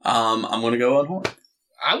 I'm going to go Owen Hart.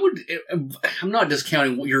 I'm not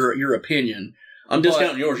discounting your opinion. I'm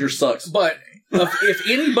discounting yours. Yours sucks. But if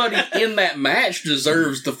anybody in that match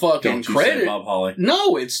deserves the fucking credit, Bob Holly.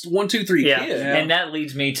 No, it's 1, 2, 3 yeah. Kid. And that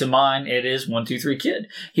leads me to mine. It is 1, 2, 3 Kid.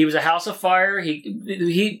 He was a House of Fire.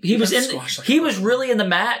 He was really in the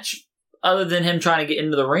match. Other than him trying to get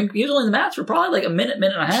into the ring, he was only in the match for probably a minute and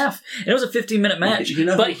a half. And it was a 15-minute match.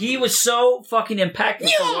 But he was so fucking impactful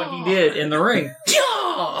for what he did in the ring.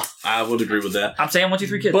 I would agree with that. I'm saying 1, 2,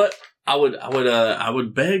 3 Kid. But I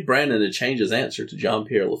would beg Brandon to change his answer to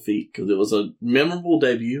Jean-Pierre Lafitte because it was a memorable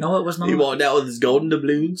debut. No, it was not. He walked out with his golden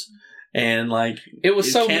doubloons and it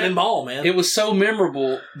was so cannonball, man. It was so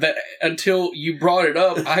memorable that until you brought it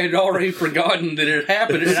up, I had already forgotten that it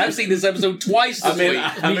happened, and I've seen this episode twice this week.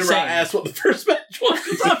 I remember I asked what the first match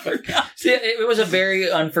was. I forgot. See, it was a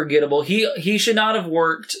very unforgettable. He should not have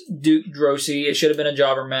worked Duke Drosy. It should have been a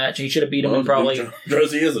jobber match. He should have beat him in probably.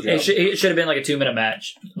 Drosy is a jobber. It should have been a 2-minute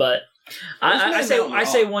match, but. I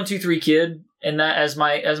say 1, 2, 3 Kid, and that as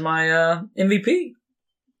my MVP.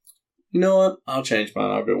 You know what? I'll change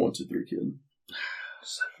mine. I'll go 1, 2, 3 Kid.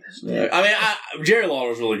 Yeah. I mean, Jerry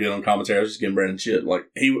Lawler's really good on commentary. I was just getting Brandon shit.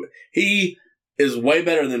 He is way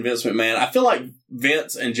better than Vince McMahon. I feel like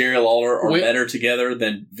Vince and Jerry Lawler are better together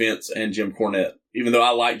than Vince and Jim Cornette. Even though I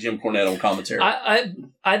like Jim Cornette on commentary. I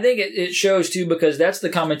think it shows too because that's the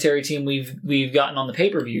commentary team we've gotten on the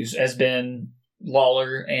pay-per-views has been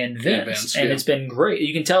Lawler and Vince, and it's been great.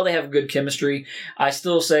 You can tell they have good chemistry. I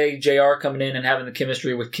still say JR coming in and having the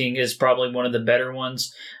chemistry with King is probably one of the better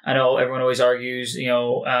ones. I know everyone always argues,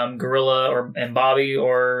 Gorilla and Bobby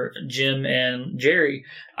or Jim and Jerry.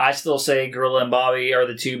 I still say Gorilla and Bobby are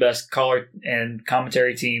the two best caller and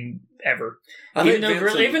commentary team ever. Even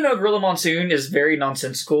though Gorilla Monsoon is very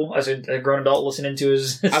nonsensical as a grown adult listening to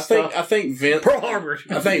his stuff. I think Vince Pearl Harbor.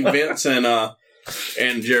 I think Vince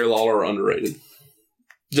and Jerry Lawler are underrated.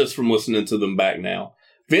 Just from listening to them back now.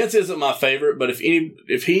 Vince isn't my favorite, but if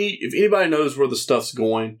anybody knows where the stuff's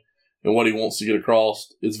going and what he wants to get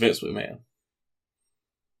across, it's Vince McMahon.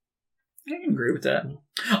 I can agree with that.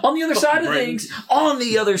 On the other side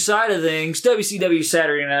of things, WCW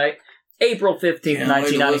Saturday Night, April 15th,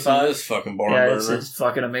 1995. This fucking barn burner. It's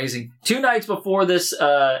fucking amazing. 2 nights before this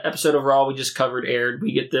episode of Raw we just covered aired,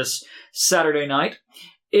 we get this Saturday night.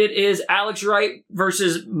 It is Alex Wright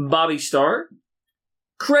versus Bobby Starr.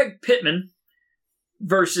 Craig Pittman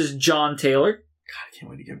versus John Taylor. God, I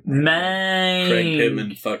can't wait to get Craig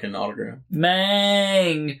Pittman fucking autograph.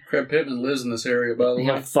 Craig Pittman lives in this area, by the way.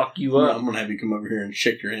 He'll fuck you up. I'm going to have you come over here and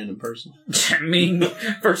shake your hand in person. Ming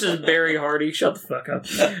versus Barry Hardy. Shut the fuck up.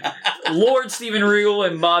 Lord Steven Regal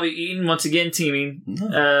and Bobby Eaton once again teaming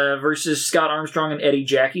versus Scott Armstrong and Eddie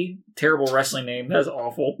Jackie. Terrible wrestling name. That's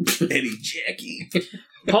awful. Eddie Jackie.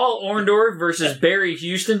 Paul Orndorff versus Barry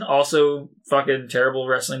Houston. Also fucking terrible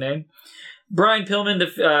wrestling name. Brian Pillman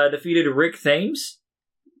defeated Rick Thames.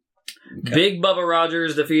 Okay. Big Bubba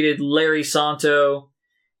Rogers defeated Larry Santo.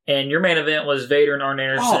 And your main event was Vader and Arn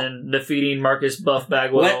Anderson defeating Marcus Buff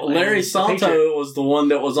Bagwell. Larry Santo was the one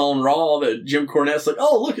that was on Raw that Jim Cornette's like,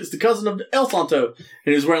 oh, look, it's the cousin of El Santo. And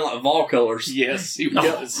he was wearing Vol colors. Yes, he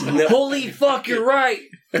was. Holy fuck, you're right.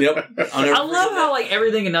 Yep. I love how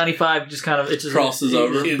everything in 95 just kind of crosses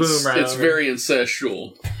over. It's very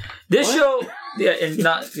incestual. This show, absolutely.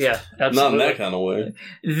 Not in that kind of way.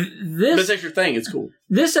 But that's your thing. It's cool.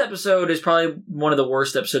 This episode is probably one of the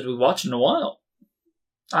worst episodes we've watched in a while.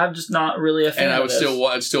 I'm just not really a fan. And I of would this.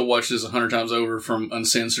 I'd still watch this 100 times over from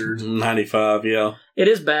uncensored. 95, yeah. It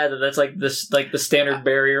is bad that that's like this, like the standard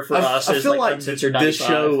barrier for us. I is feel like like uncensored this 95.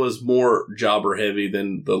 show was more jobber heavy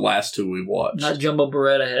than the last two we watched. Not Jumbo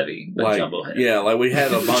Beretta heavy, but like, Jumbo heavy. yeah, like we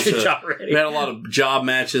had a bunch of Jobber heavy. we had a lot of job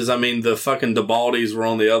matches. I mean, the fucking DeBaldis were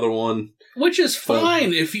on the other one. Which is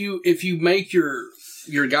fine if you make your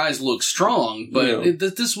guys look strong, but Yeah.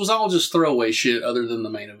 this was all just throwaway shit other than the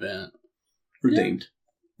main event. Redeemed.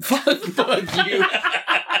 Fuck you.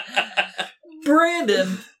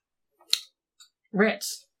 Brandon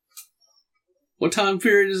rants. What time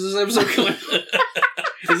period is this episode coming?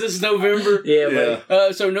 Is this November?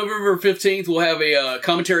 Yeah. So November 15th, we'll have a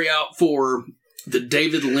commentary out for the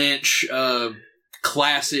David Lynch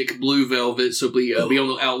classic Blue Velvet. So be on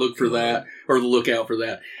the outlook for that, or the lookout for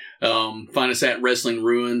that. Find us at Wrestling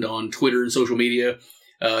Ruined on Twitter and social media.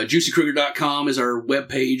 JuicyKruger.com is our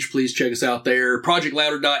webpage. Please check us out there.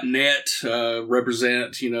 ProjectLouder.net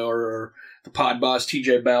represent, our the pod boss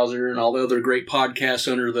TJ Bowser and all the other great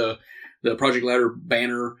podcasts under the Project Louder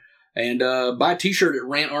banner. And buy a t-shirt at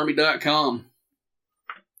rantarmy.com.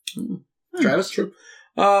 Travis? True.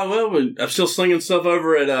 I'm still slinging stuff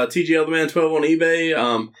over at TGL the Man 12 on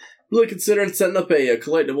eBay. Really considering setting up a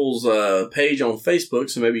collectibles page on Facebook,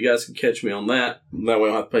 so maybe you guys can catch me on that. That way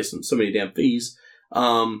I don't have to pay so many damn fees.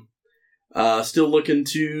 Still looking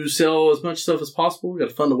to sell as much stuff as possible. Got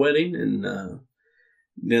to fund a wedding, and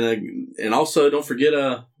also don't forget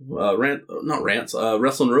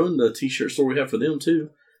Wrestling Ruin, the t-shirt store we have for them too.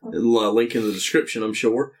 It'll link in the description, I'm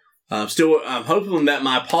sure. I'm hoping that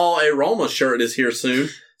my Paul A. Roma shirt is here soon,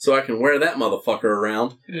 so I can wear that motherfucker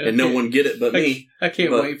around, and no one get it but me. I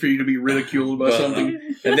can't wait for you to be ridiculed by something.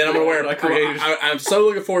 And then I'm going to wear created. I'm so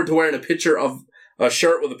looking forward to wearing a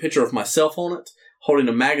shirt with a picture of myself on it, holding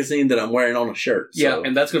a magazine that I'm wearing on a shirt. So. Yeah,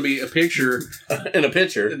 and that's going to be a picture. In a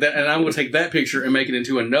picture. And I'm going to take that picture and make it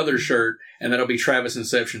into another shirt, and that'll be Travis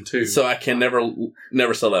Inception too. So I can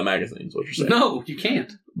never sell that magazine, is what you're saying. No, you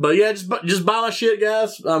can't. But yeah, just buy my shit,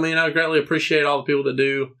 guys. I mean, I greatly appreciate all the people that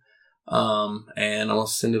do. And I'm going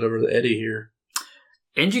to send it over to Eddie here.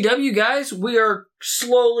 NGW, guys, we are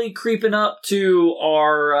slowly creeping up to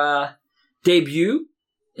our debut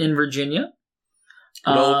in Virginia.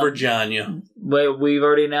 Good old Virginia. We've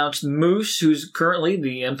already announced Moose, who's currently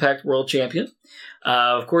the Impact World Champion.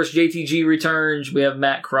 Of course, JTG returns. We have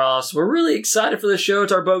Matt Cross. We're really excited for this show.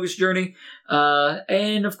 It's our bogus journey.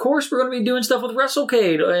 And of course, we're going to be doing stuff with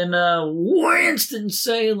WrestleCade in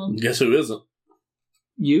Winston-Salem. Guess who isn't?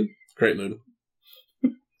 You? Great Muda.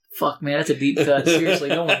 Fuck, man, that's a deep cut. Seriously,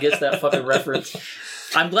 no one gets that fucking reference.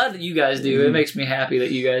 I'm glad that you guys do. It makes me happy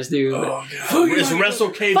that you guys do. Oh, God. It's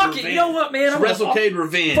WrestleCade Fuck Revenge. it, you know what, man? It's WrestleCade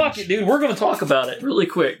Revenge. Fuck it, dude. We're going to talk about it really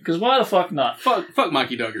quick, because why the fuck not? Fuck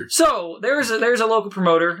Mikey Duggar. So, there's a local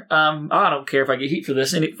promoter. I don't care if I get heat for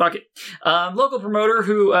this. Fuck it. Local promoter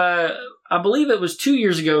who, I believe it was 2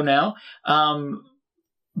 years ago now,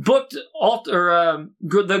 booked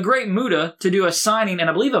the Great Muda to do a signing and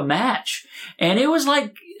I believe a match. And it was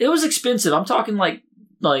expensive. I'm talking like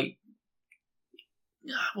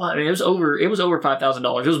well, I mean, it was over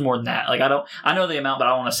 $5,000. It was more than that. Like, I know the amount, but I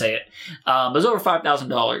don't want to say it. It was over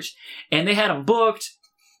 $5,000. And they had him booked.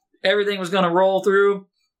 Everything was going to roll through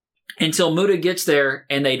until Muda gets there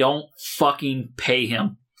and they don't fucking pay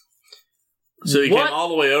him. So he came all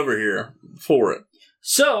the way over here for it.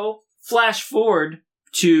 So, flash forward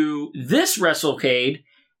to this WrestleCade,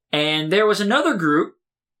 and there was another group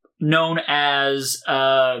known as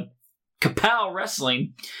Kapow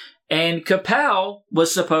Wrestling, and Kapow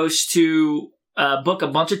was supposed to book a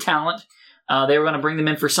bunch of talent. They were going to bring them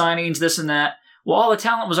in for signings, this and that. Well, all the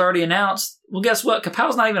talent was already announced. Well, guess what?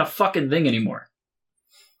 Kapow's not even a fucking thing anymore.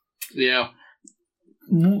 Yeah.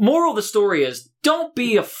 Moral of the story is, don't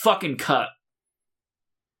be a fucking cunt.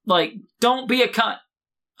 Like, don't be a cunt.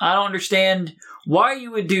 I don't understand why you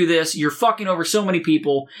would do this. You're fucking over so many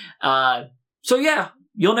people. So yeah,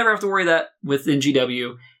 you'll never have to worry that with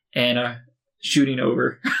NGW and shooting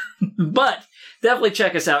over. But definitely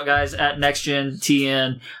check us out, guys, at NextGen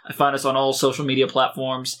TN. Find us on all social media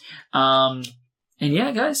platforms. And yeah,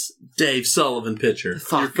 guys. Dave Sullivan picture.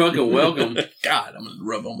 You're fucking welcome. God, I'm going to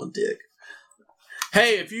rub on my dick.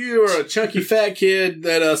 Hey, if you are a chunky fat kid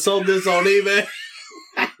that sold this on eBay,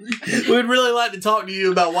 we'd really like to talk to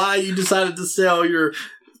you about why you decided to sell your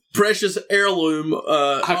precious heirloom.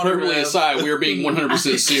 Hyperbole aside, we are being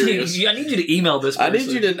 100% serious. I need you to email this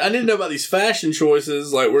person. I need to know about these fashion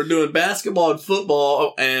choices. Like, we're doing basketball and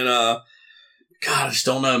football, and God, I just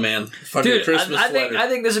don't know, man. Fucking dude, Christmas I sweater.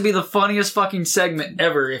 think this would be the funniest fucking segment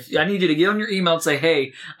ever. If I need you to get on your email and say,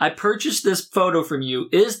 "Hey, I purchased this photo from you.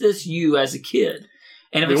 Is this you as a kid?"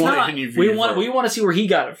 And if We it's want not, any of we you want from- to see where he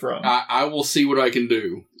got it from. I will see what I can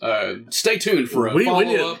do. Stay tuned for a We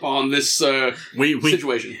need follow-up on this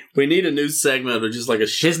situation. We need a new segment of just like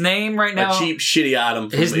His name right now, a cheap, shitty item.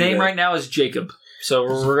 From his name eBay. right now is Jacob. So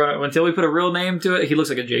we're gonna until we put a real name to it. He looks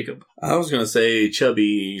like a Jacob. I was gonna say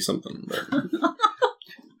chubby something. But...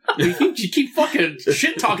 You keep fucking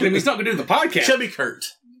shit talking him. He's not going to do the podcast. Chubby Kurt.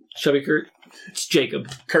 Chubby Kurt. It's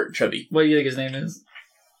Jacob. Kurt Chubby. What do you think his name is?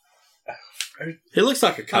 He looks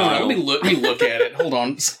like a Kyle. Let me look at it. Hold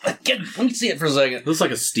on. Let me see it for a second. Looks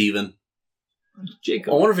like a Steven.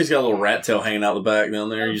 Jacob. I wonder if he's got a little rat tail hanging out the back down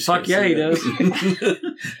there. You just Fuck can't yeah, see he that.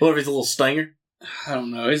 I wonder if he's a little stinger. I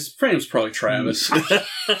don't know. His name's probably Travis.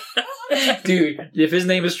 Dude, if his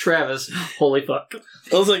name is Travis, holy fuck.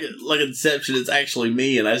 It was like Inception. It's actually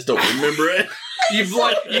me, and I just don't remember it. You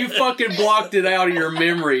fucking blocked it out of your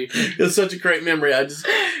memory. It's such a great memory. I just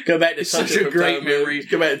go back to touch Such it a from great time memory.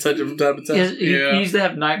 Go back and touch it from time to time. He used to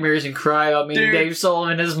have nightmares and cry about me. Dude. Dave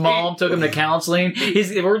Sullivan, his mom took him to counseling.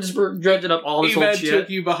 We're dredging up all this old Evad shit. took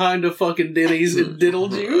you behind a fucking Denny's and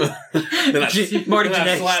diddled you. Then I, Marty then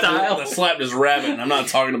I Jannetty slapped style. I slapped his rabbit, and I'm not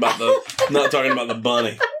talking about the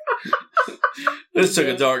bunny. This took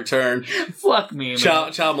a dark turn. Fuck me, man.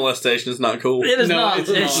 Child molestation is not cool. It is No, not. it's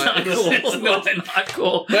It's not. not cool. It's not. It's not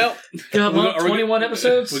cool. Well, God, Are we 21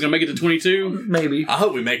 episodes? we're going to make it to 22. Maybe. I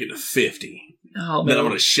hope we make it to 50. Oh, Then man. I'm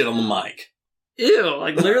going to shit on the mic. Ew,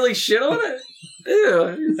 like literally shit on it?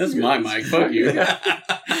 Ew. That's my mic. Fuck you.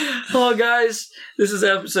 Hello, guys. This is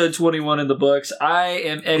episode 21 in the books. I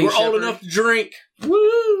am Eddie We're old Shepherd, enough to drink.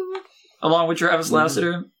 Woo! Along with Travis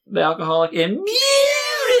Lassiter, the alcoholic, and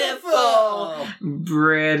beautiful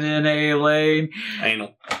Brandon A. Lane.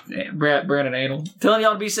 Anal. Brandon Anal. Telling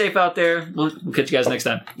y'all to be safe out there. We'll catch you guys next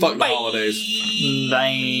time. Fuck the holidays.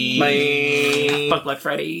 Bye. Bye. Fuck Black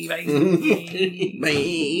Friday. Bye.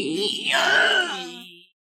 Bye.